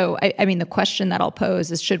 So, I mean, the question that I'll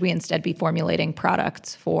pose is, should we instead be formulating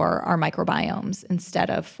products for our microbiomes instead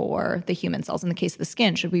of for the human cells? In the case of the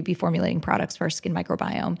skin, should we be formulating products for our skin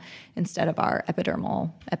microbiome instead of our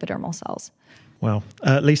epidermal cells? Well,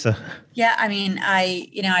 Lisa. Yeah, I mean,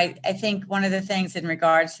 I think one of the things in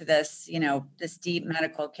regards to this, this deep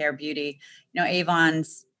medical care beauty,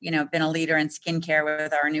 Avon's, been a leader in skincare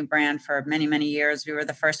with our new brand for many, many years. We were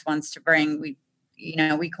the first ones to bring, we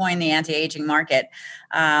coined the anti-aging market.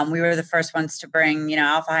 We were the first ones to bring,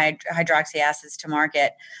 alpha hydroxy acids to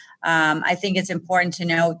market. I think it's important to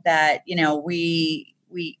note that, we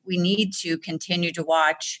need to continue to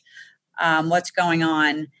watch what's going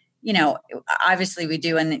on. Obviously we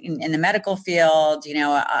do in the medical field,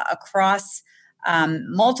 across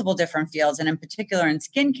multiple different fields, and in particular in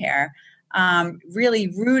skincare, really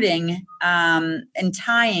rooting and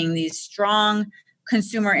tying these strong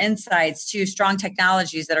consumer insights to strong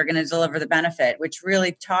technologies that are going to deliver the benefit, which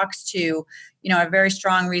really talks to, a very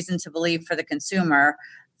strong reason to believe for the consumer.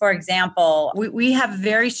 For example, we have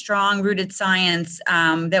very strong rooted science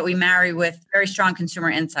that we marry with very strong consumer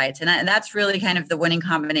insights. And that's really kind of the winning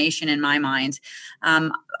combination in my mind.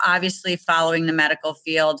 Obviously, following the medical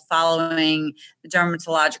field, following the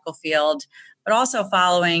dermatological field, but also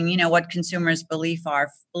following, what consumers'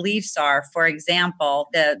 beliefs are. For example,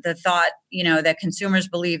 the thought, that consumers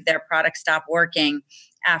believe their products stop working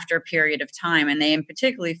after a period of time, and they in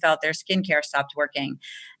particularly felt their skincare stopped working.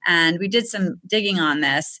 And we did some digging on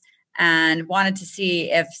this and wanted to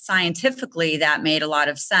see if scientifically that made a lot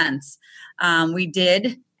of sense. We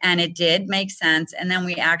did, and it did make sense. And then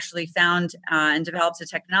we actually found and developed a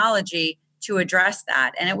technology to address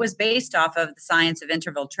that. And it was based off of the science of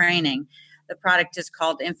interval training. The product is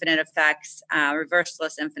called Infinite Effects,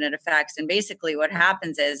 reverseless Infinite Effects. And basically what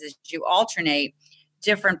happens is you alternate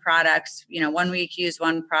different products. 1 week you use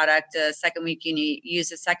one product, the second week you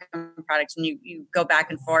use a second product, and you go back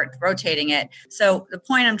and forth rotating it. So the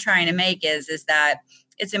point I'm trying to make is that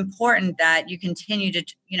it's important that you continue to,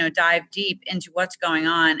 dive deep into what's going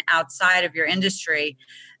on outside of your industry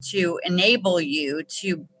to enable you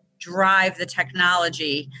to drive the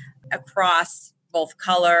technology across both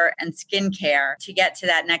color and skincare to get to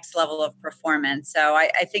that next level of performance. So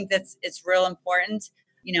I think it's real important.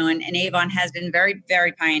 And Avon has been very,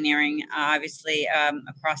 very pioneering, obviously,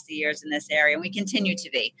 across the years in this area, and we continue to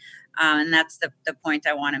be. And that's the point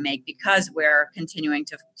I want to make, because we're continuing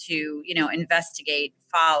to investigate,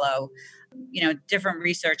 follow, different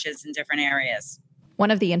researches in different areas. One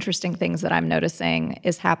of the interesting things that I'm noticing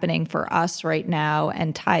is happening for us right now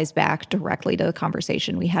and ties back directly to the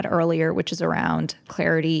conversation we had earlier, which is around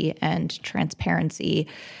clarity and transparency,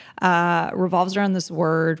 revolves around this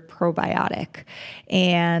word probiotic.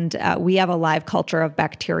 And we have a live culture of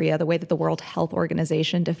bacteria. The way that the World Health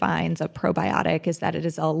Organization defines a probiotic is that it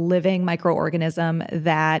is a living microorganism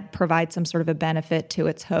that provides some sort of a benefit to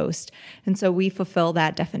its host. And so we fulfill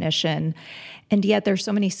that definition. And yet there's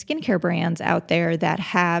so many skincare brands out there that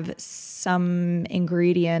have some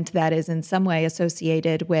ingredient that is in some way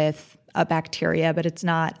associated with a bacteria, but it's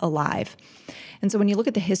not alive. And so when you look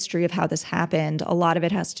at the history of how this happened, a lot of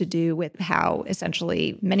it has to do with how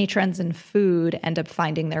essentially many trends in food end up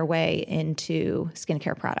finding their way into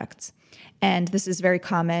skincare products. And this is very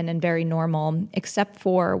common and very normal, except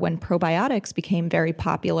for when probiotics became very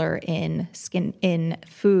popular in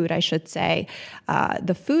food, I should say.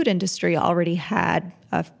 The food industry already had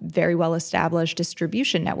a very well-established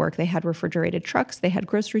distribution network. They had refrigerated trucks. They had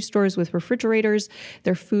grocery stores with refrigerators.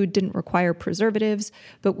 Their food didn't require preservatives.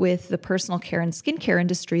 But with the personal care and skincare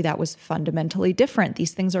industry, that was fundamentally different.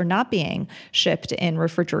 These things are not being shipped in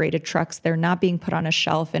refrigerated trucks. They're not being put on a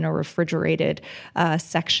shelf in a refrigerated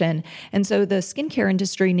section. And so the skincare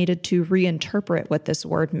industry needed to reinterpret what this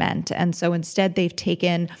word meant. And so instead, they've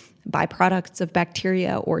taken byproducts of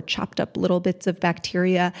bacteria or chopped up little bits of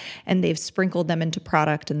bacteria, and they've sprinkled them into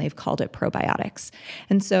product and they've called it probiotics.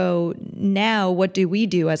 And so now what do we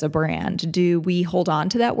do as a brand? Do we hold on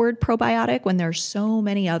to that word probiotic when there's so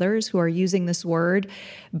many others who are using this word,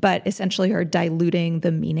 but essentially are diluting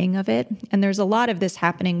the meaning of it? And there's a lot of this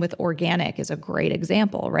happening with organic is a great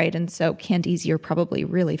example, right? And so Candice, you're probably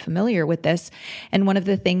really familiar with this. And one of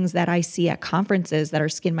the things that I see at conferences that are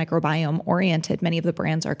skin microbiome oriented, many of the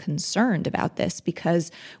brands are concerned about this,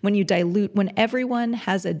 because when everyone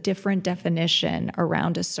has a different definition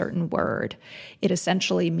around a certain word, it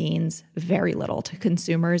essentially means very little to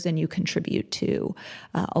consumers, and you contribute to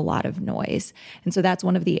a lot of noise. And so that's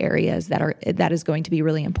one of the areas that is going to be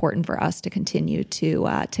really important for us to continue to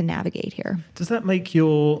navigate here. Does that make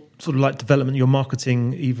your sort of like development, your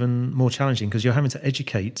marketing even more challenging, because you're having to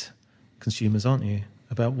educate consumers, aren't you,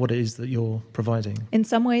 about what it is that you're providing? In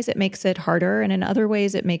some ways, it makes it harder, and in other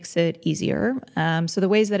ways, it makes it easier. So the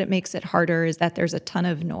ways that it makes it harder is that there's a ton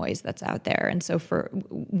of noise that's out there. And so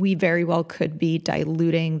we very well could be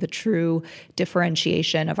diluting the true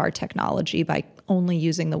differentiation of our technology by only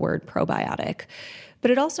using the word probiotic.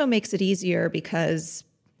 But it also makes it easier because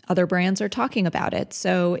other brands are talking about it.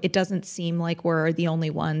 So it doesn't seem like we're the only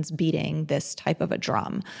ones beating this type of a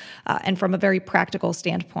drum. And from a very practical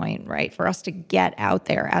standpoint, right, for us to get out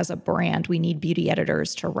there as a brand, we need beauty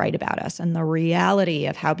editors to write about us. And the reality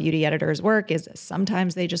of how beauty editors work is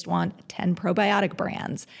sometimes they just want 10 probiotic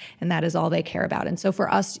brands, and that is all they care about. And so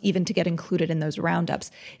for us, even to get included in those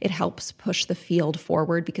roundups, it helps push the field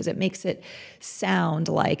forward because it makes it sound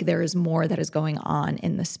like there is more that is going on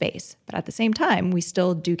in the space. But at the same time, we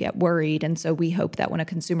still do get worried. And so we hope that when a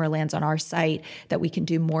consumer lands on our site, that we can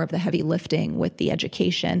do more of the heavy lifting with the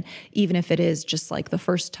education, even if it is just like the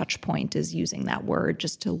first touch point is using that word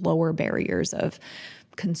just to lower barriers of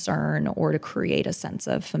concern or to create a sense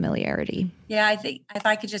of familiarity. Yeah, I think if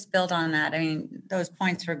I could just build on that, I mean, those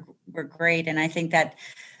points were great. And I think that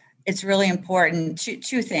it's really important.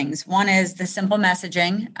 Two things. One is the simple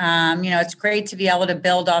messaging. It's great to be able to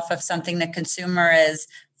build off of something the consumer is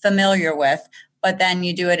familiar with, but then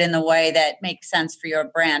you do it in the way that makes sense for your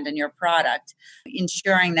brand and your product,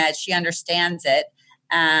 ensuring that she understands it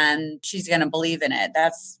and she's going to believe in it.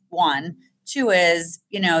 That's one. Two is,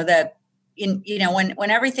 when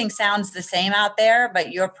everything sounds the same out there,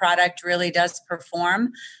 but your product really does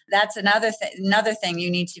perform, that's another thing you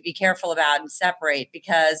need to be careful about and separate,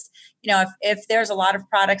 because, if there's a lot of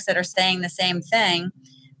products that are saying the same thing,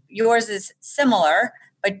 yours is similar,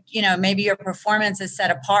 but, maybe your performance is set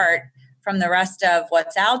apart from the rest of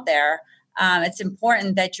what's out there. It's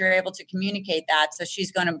important that you're able to communicate that so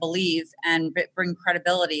she's going to believe and bring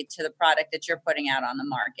credibility to the product that you're putting out on the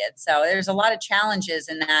market. So there's a lot of challenges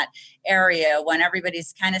in that area when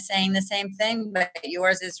everybody's kind of saying the same thing, but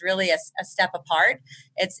yours is really a step apart.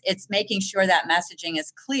 It's making sure that messaging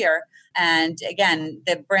is clear. And again,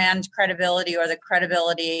 the brand credibility or the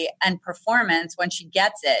credibility and performance when she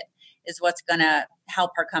gets it is what's going to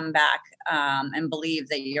help her come back and believe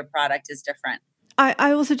that your product is different.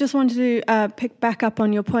 I also just wanted to pick back up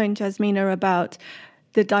on your point, Jasmina, about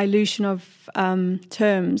the dilution of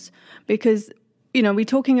terms, because we're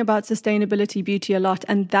talking about sustainability beauty a lot,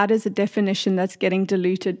 and that is a definition that's getting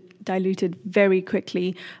diluted very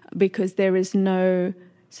quickly because there is no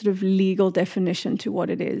sort of legal definition to what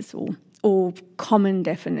it is or common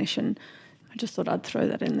definition. I just thought I'd throw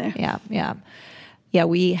that in there. Yeah,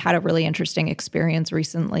 we had a really interesting experience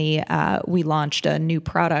recently. We launched a new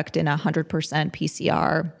product in 100%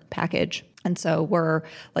 PCR package. And so we're,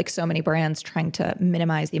 like so many brands, trying to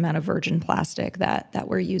minimize the amount of virgin plastic that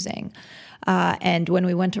we're using. And when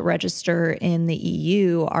we went to register in the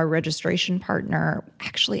EU, our registration partner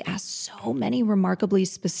actually asked so many remarkably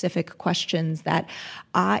specific questions that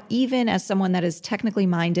even as someone that is technically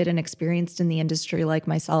minded and experienced in the industry like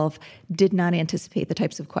myself, did not anticipate the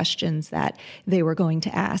types of questions that they were going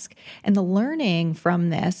to ask. And the learning from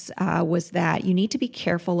this was that you need to be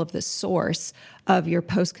careful of the source of your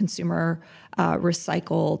post-consumer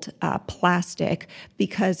recycled plastic,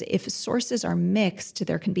 because if sources are mixed,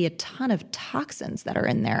 there can be a ton of toxins that are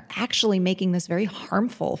in there, actually making this very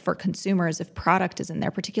harmful for consumers if product is in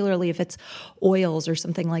there, particularly if it's oils or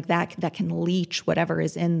something like that that can leach whatever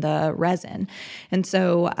is in the resin. And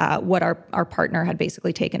so what our partner had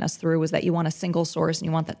basically taken us through was that you want a single source, and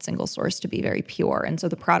you want that single source to be very pure. And so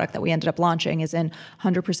the product that we ended up launching is in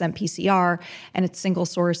 100% PCR, and it's single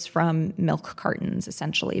source from milk cartons,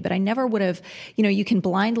 essentially. But I never would have, you can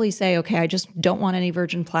blindly say, okay, I just don't want any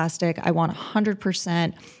virgin plastic. I want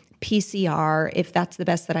 100% PCR if that's the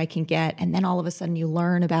best that I can get. And then all of a sudden you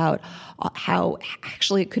learn about how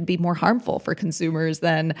actually it could be more harmful for consumers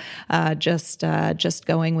than just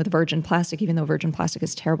going with virgin plastic, even though virgin plastic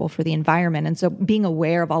is terrible for the environment. And so being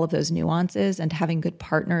aware of all of those nuances and having good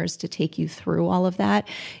partners to take you through all of that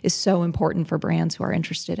is so important for brands who are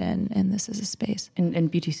interested in this as a space.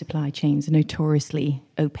 And beauty supply chains are notoriously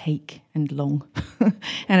opaque and long.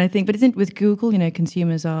 And I think, but isn't with Google,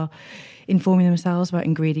 consumers are informing themselves about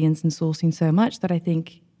ingredients and sourcing so much that I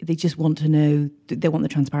think they just want to know, they want the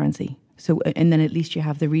transparency. So, and then at least you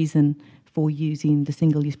have the reason for using the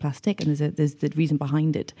single-use plastic, and there's the reason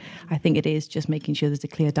behind it. I think it is just making sure there's a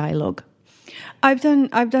clear dialogue. I've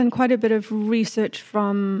done quite a bit of research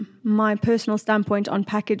from my personal standpoint on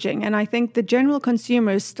packaging, and I think the general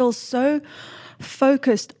consumer is still so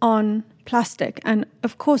focused on plastic. And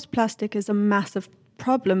of course, plastic is a massive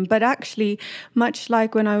problem, but actually, much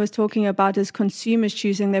like when I was talking about as consumers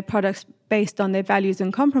choosing their products based on their values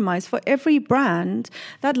and compromise, for every brand,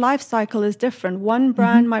 that life cycle is different. One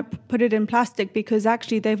brand might put it in plastic because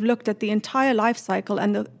actually they've looked at the entire life cycle,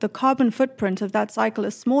 and the carbon footprint of that cycle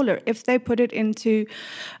is smaller if they put it into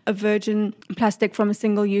a virgin plastic from a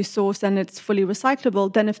single-use source and it's fully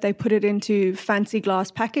recyclable than if they put it into fancy glass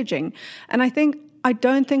packaging. And I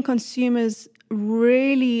don't think consumers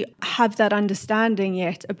really have that understanding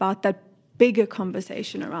yet about that bigger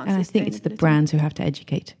conversation around sustainability. And I think it's the brands who have to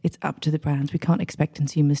educate. It's up to the brands. We can't expect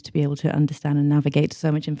consumers to be able to understand and navigate so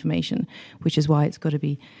much information, which is why it's got to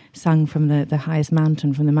be sung from the highest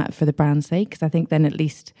mountain for the brand's sake, because I think then at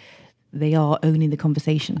least they are owning the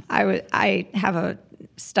conversation. I have a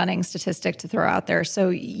stunning statistic to throw out there.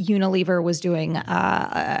 So Unilever was doing,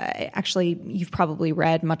 actually, you've probably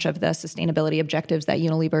read much of the sustainability objectives that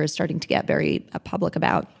Unilever is starting to get very public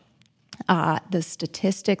about. The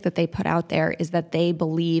statistic that they put out there is that they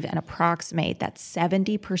believe and approximate that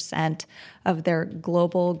 70% of their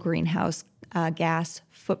global greenhouse gas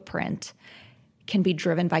footprint can be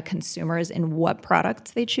driven by consumers in what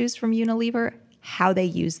products they choose from Unilever, how they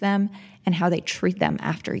use them, and how they treat them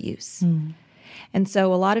after use. And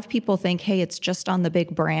so a lot of people think, hey, it's just on the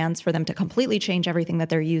big brands for them to completely change everything that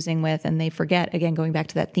they're using with. And they forget, again, going back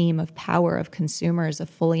to that theme of power of consumers, of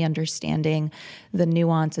fully understanding the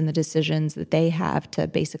nuance and the decisions that they have to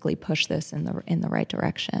basically push this in the right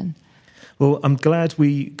direction. Well, I'm glad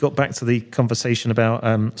we got back to the conversation about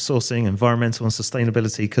sourcing, environmental and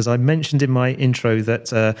sustainability, because I mentioned in my intro that,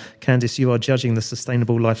 Candice, you are judging the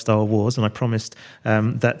Sustainable Lifestyle Awards, and I promised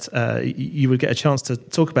that you would get a chance to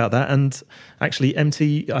talk about that. And actually,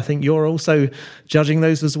 MT, I think you're also judging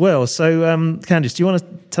those as well. So, Candice, do you want to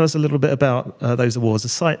tell us a little bit about those awards? A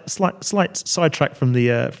slight sidetrack from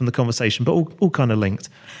the conversation, but all kind of linked.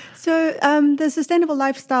 So the Sustainable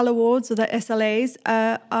Lifestyle Awards, or the SLAs,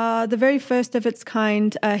 are the very first of its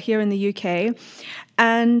kind here in the UK.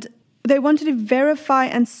 And they wanted to verify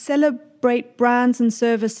and celebrate brands and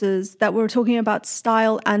services that were talking about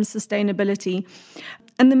style and sustainability.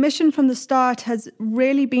 And the mission from the start has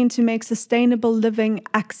really been to make sustainable living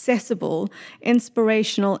accessible,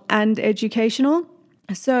 inspirational, and educational.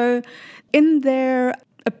 So in their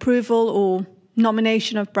approval or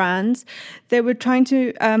nomination of brands. They were trying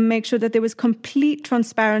to make sure that there was complete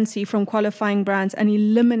transparency from qualifying brands and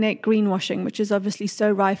eliminate greenwashing, which is obviously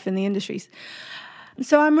so rife in the industries.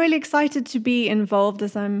 So I'm really excited to be involved,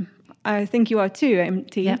 I think you are too,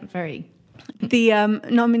 MT. Yeah, very. The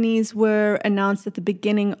nominees were announced at the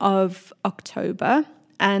beginning of October,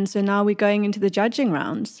 and so now we're going into the judging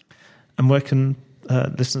rounds. And where can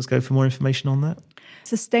listeners go for more information on that?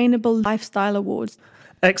 Sustainable Lifestyle Awards.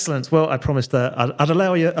 Excellent. Well, I promised that I'd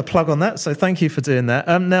allow you a plug on that, so thank you for doing that.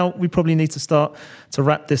 Now, we probably need to start to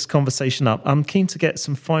wrap this conversation up. I'm keen to get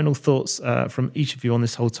some final thoughts from each of you on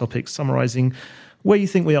this whole topic, summarising where you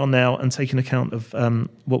think we are now and taking account of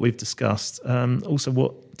what we've discussed. Also,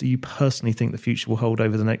 what do you personally think the future will hold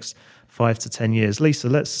over the next 5 to 10 years? Lisa,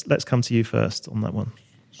 let's come to you first on that one.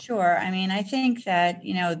 Sure. I mean, I think that,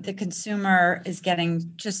 the consumer is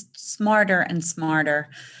getting just smarter and smarter.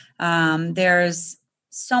 There's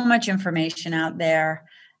so much information out there.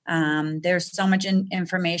 There's so much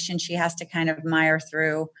information she has to kind of mire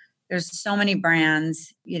through. There's so many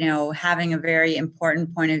brands, having a very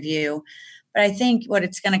important point of view. But I think what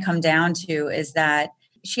it's going to come down to is that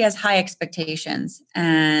she has high expectations,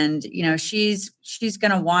 and she's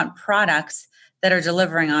going to want products that are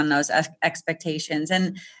delivering on those expectations.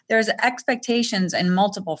 And there's expectations in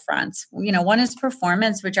multiple fronts. One is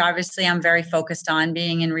performance, which obviously I'm very focused on,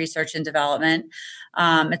 being in research and development.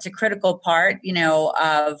 It's a critical part,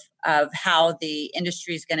 of how the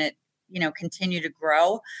industry is going to, continue to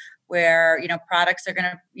grow, where, products are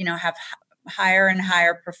going to, have higher and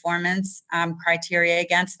higher performance criteria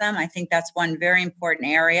against them. I think that's one very important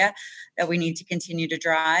area that we need to continue to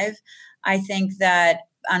drive. I think that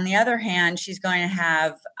on the other hand, she's going to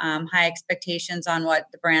have high expectations on what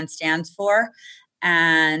the brand stands for.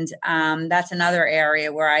 And that's another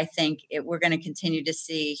area where I think we're going to continue to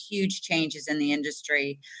see huge changes in the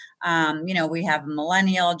industry. We have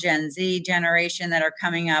millennial, Gen Z generation that are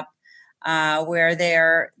coming up, where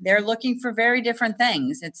they're looking for very different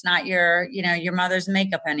things. It's not your mother's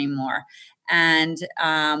makeup anymore. And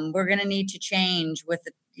we're going to need to change with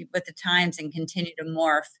the times and continue to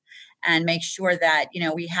morph and make sure that,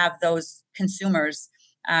 we have those consumers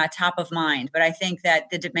top of mind. But I think that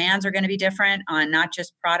the demands are going to be different on not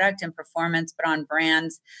just product and performance, but on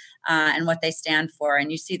brands and what they stand for.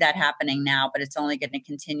 And you see that happening now, but it's only going to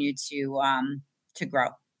continue to grow.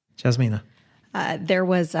 Jasmina. I'm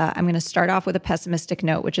going to start off with a pessimistic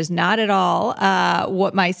note, which is not at all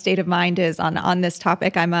what my state of mind is on this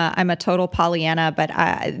topic. I'm a total Pollyanna, but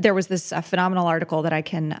there was this phenomenal article that I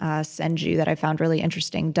can send you that I found really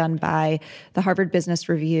interesting, done by the Harvard Business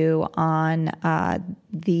Review on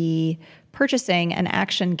the purchasing an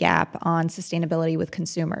action gap on sustainability with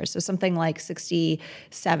consumers. So something like 67%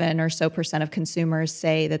 or so of consumers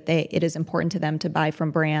say that it is important to them to buy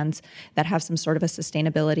from brands that have some sort of a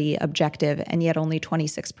sustainability objective, and yet only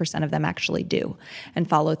 26% of them actually do and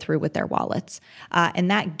follow through with their wallets. And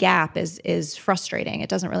that gap is frustrating. It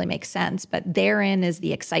doesn't really make sense, but therein is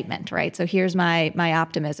the excitement, right? So here's my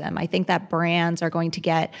optimism. I think that brands are going to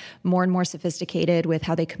get more and more sophisticated with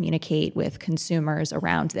how they communicate with consumers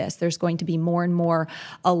around this. There's going to be more and more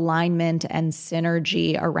alignment and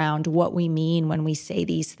synergy around what we mean when we say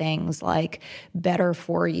these things like better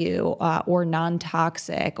for you or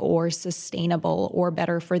non-toxic or sustainable or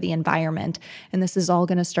better for the environment. And this is all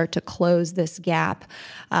going to start to close this gap.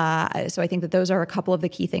 So I think that those are a couple of the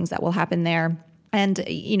key things that will happen there. And,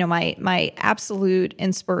 my absolute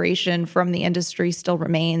inspiration from the industry still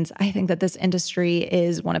remains. I think that this industry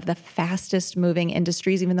is one of the fastest moving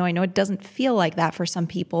industries, even though I know it doesn't feel like that for some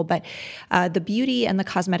people. But the beauty and the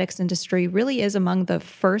cosmetics industry really is among the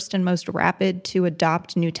first and most rapid to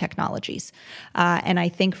adopt new technologies. And I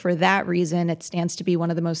think for that reason, it stands to be one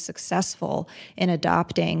of the most successful in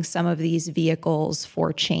adopting some of these vehicles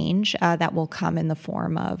for change that will come in the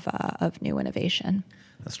form of new innovation.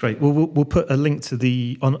 That's great. We'll put a link to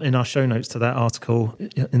in our show notes to that article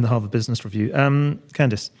in the Harvard Business Review.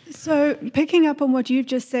 Candice. So picking up on what you've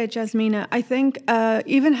just said, Jasmina, I think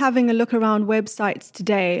even having a look around websites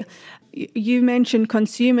today, you mentioned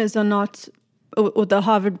consumers are not, or the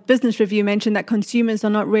Harvard Business Review mentioned that consumers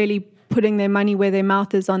are not really putting their money where their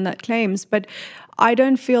mouth is on that claims. But I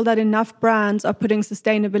don't feel that enough brands are putting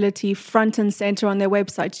sustainability front and center on their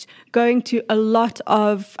websites. Going to a lot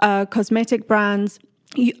of cosmetic brands,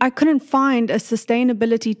 I couldn't find a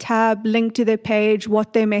sustainability tab linked to their page,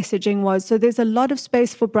 what their messaging was. So there's a lot of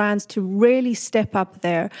space for brands to really step up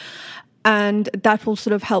there. And that will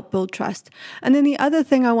sort of help build trust. And then the other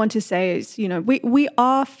thing I want to say is, we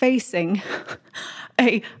are facing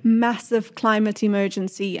a massive climate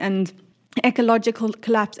emergency. And ecological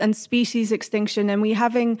collapse and species extinction, and we're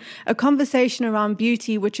having a conversation around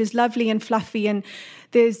beauty, which is lovely and fluffy, and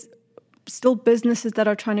there's still businesses that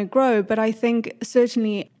are trying to grow. But I think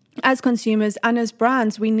certainly as consumers and as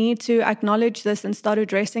brands, we need to acknowledge this and start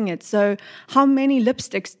addressing it. So how many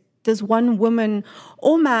lipsticks does one woman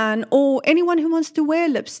or man or anyone who wants to wear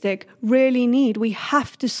lipstick really need? We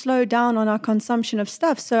have to slow down on our consumption of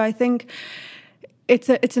stuff. So I think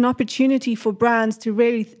it's an opportunity for brands to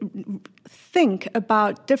really think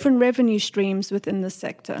about different revenue streams within the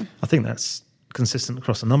sector. I think that's consistent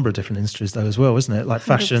across a number of different industries, though, as well, isn't it? Like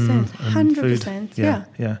fashion 100%, and 100%, food. Yeah.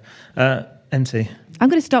 MT. I'm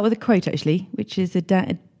going to start with a quote, actually, which is a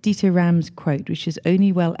Dieter Rams quote, which is,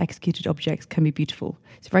 "Only well-executed objects can be beautiful."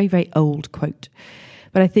 It's a very, very old quote.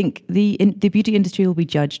 But I think the beauty industry will be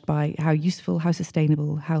judged by how useful, how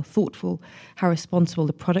sustainable, how thoughtful, how responsible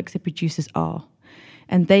the products it produces are.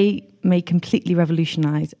 And they may completely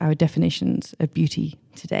revolutionize our definitions of beauty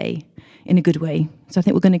today in a good way. So I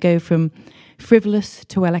think we're going to go from frivolous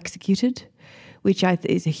to well-executed, which I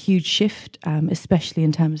think is a huge shift, especially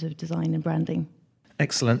in terms of design and branding.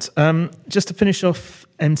 Excellent. Just to finish off,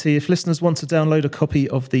 MT, if listeners want to download a copy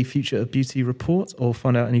of the Future of Beauty report or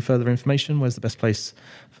find out any further information, where's the best place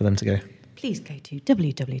for them to go? Please go to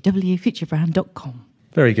www.futurebrand.com.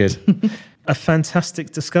 Very good. A fantastic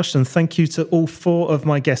discussion. Thank you to all four of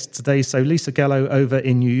my guests today. So Lisa Gallo over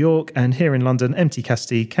in New York, and here in London, MT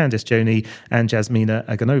Casti, Candice Joni and Jasmina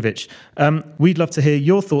Aganovich. We'd love to hear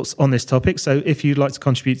your thoughts on this topic. So if you'd like to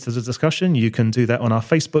contribute to the discussion, you can do that on our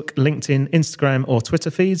Facebook, LinkedIn, Instagram or Twitter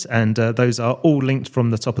feeds. And those are all linked from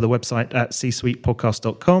the top of the website at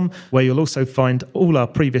csuitepodcast.com, where you'll also find all our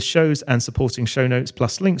previous shows and supporting show notes,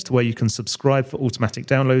 plus links to where you can subscribe for automatic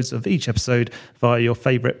downloads of each episode via your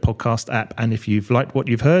favourite podcast app. And if you've liked what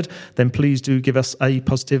you've heard, then please do give us a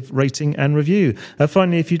positive rating and review.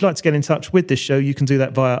 Finally, if you'd like to get in touch with this show, you can do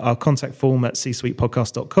that via our contact form at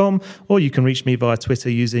csuitepodcast.com, or you can reach me via Twitter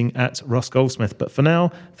using @Ross Goldsmith. But for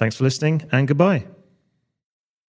now, thanks for listening and goodbye.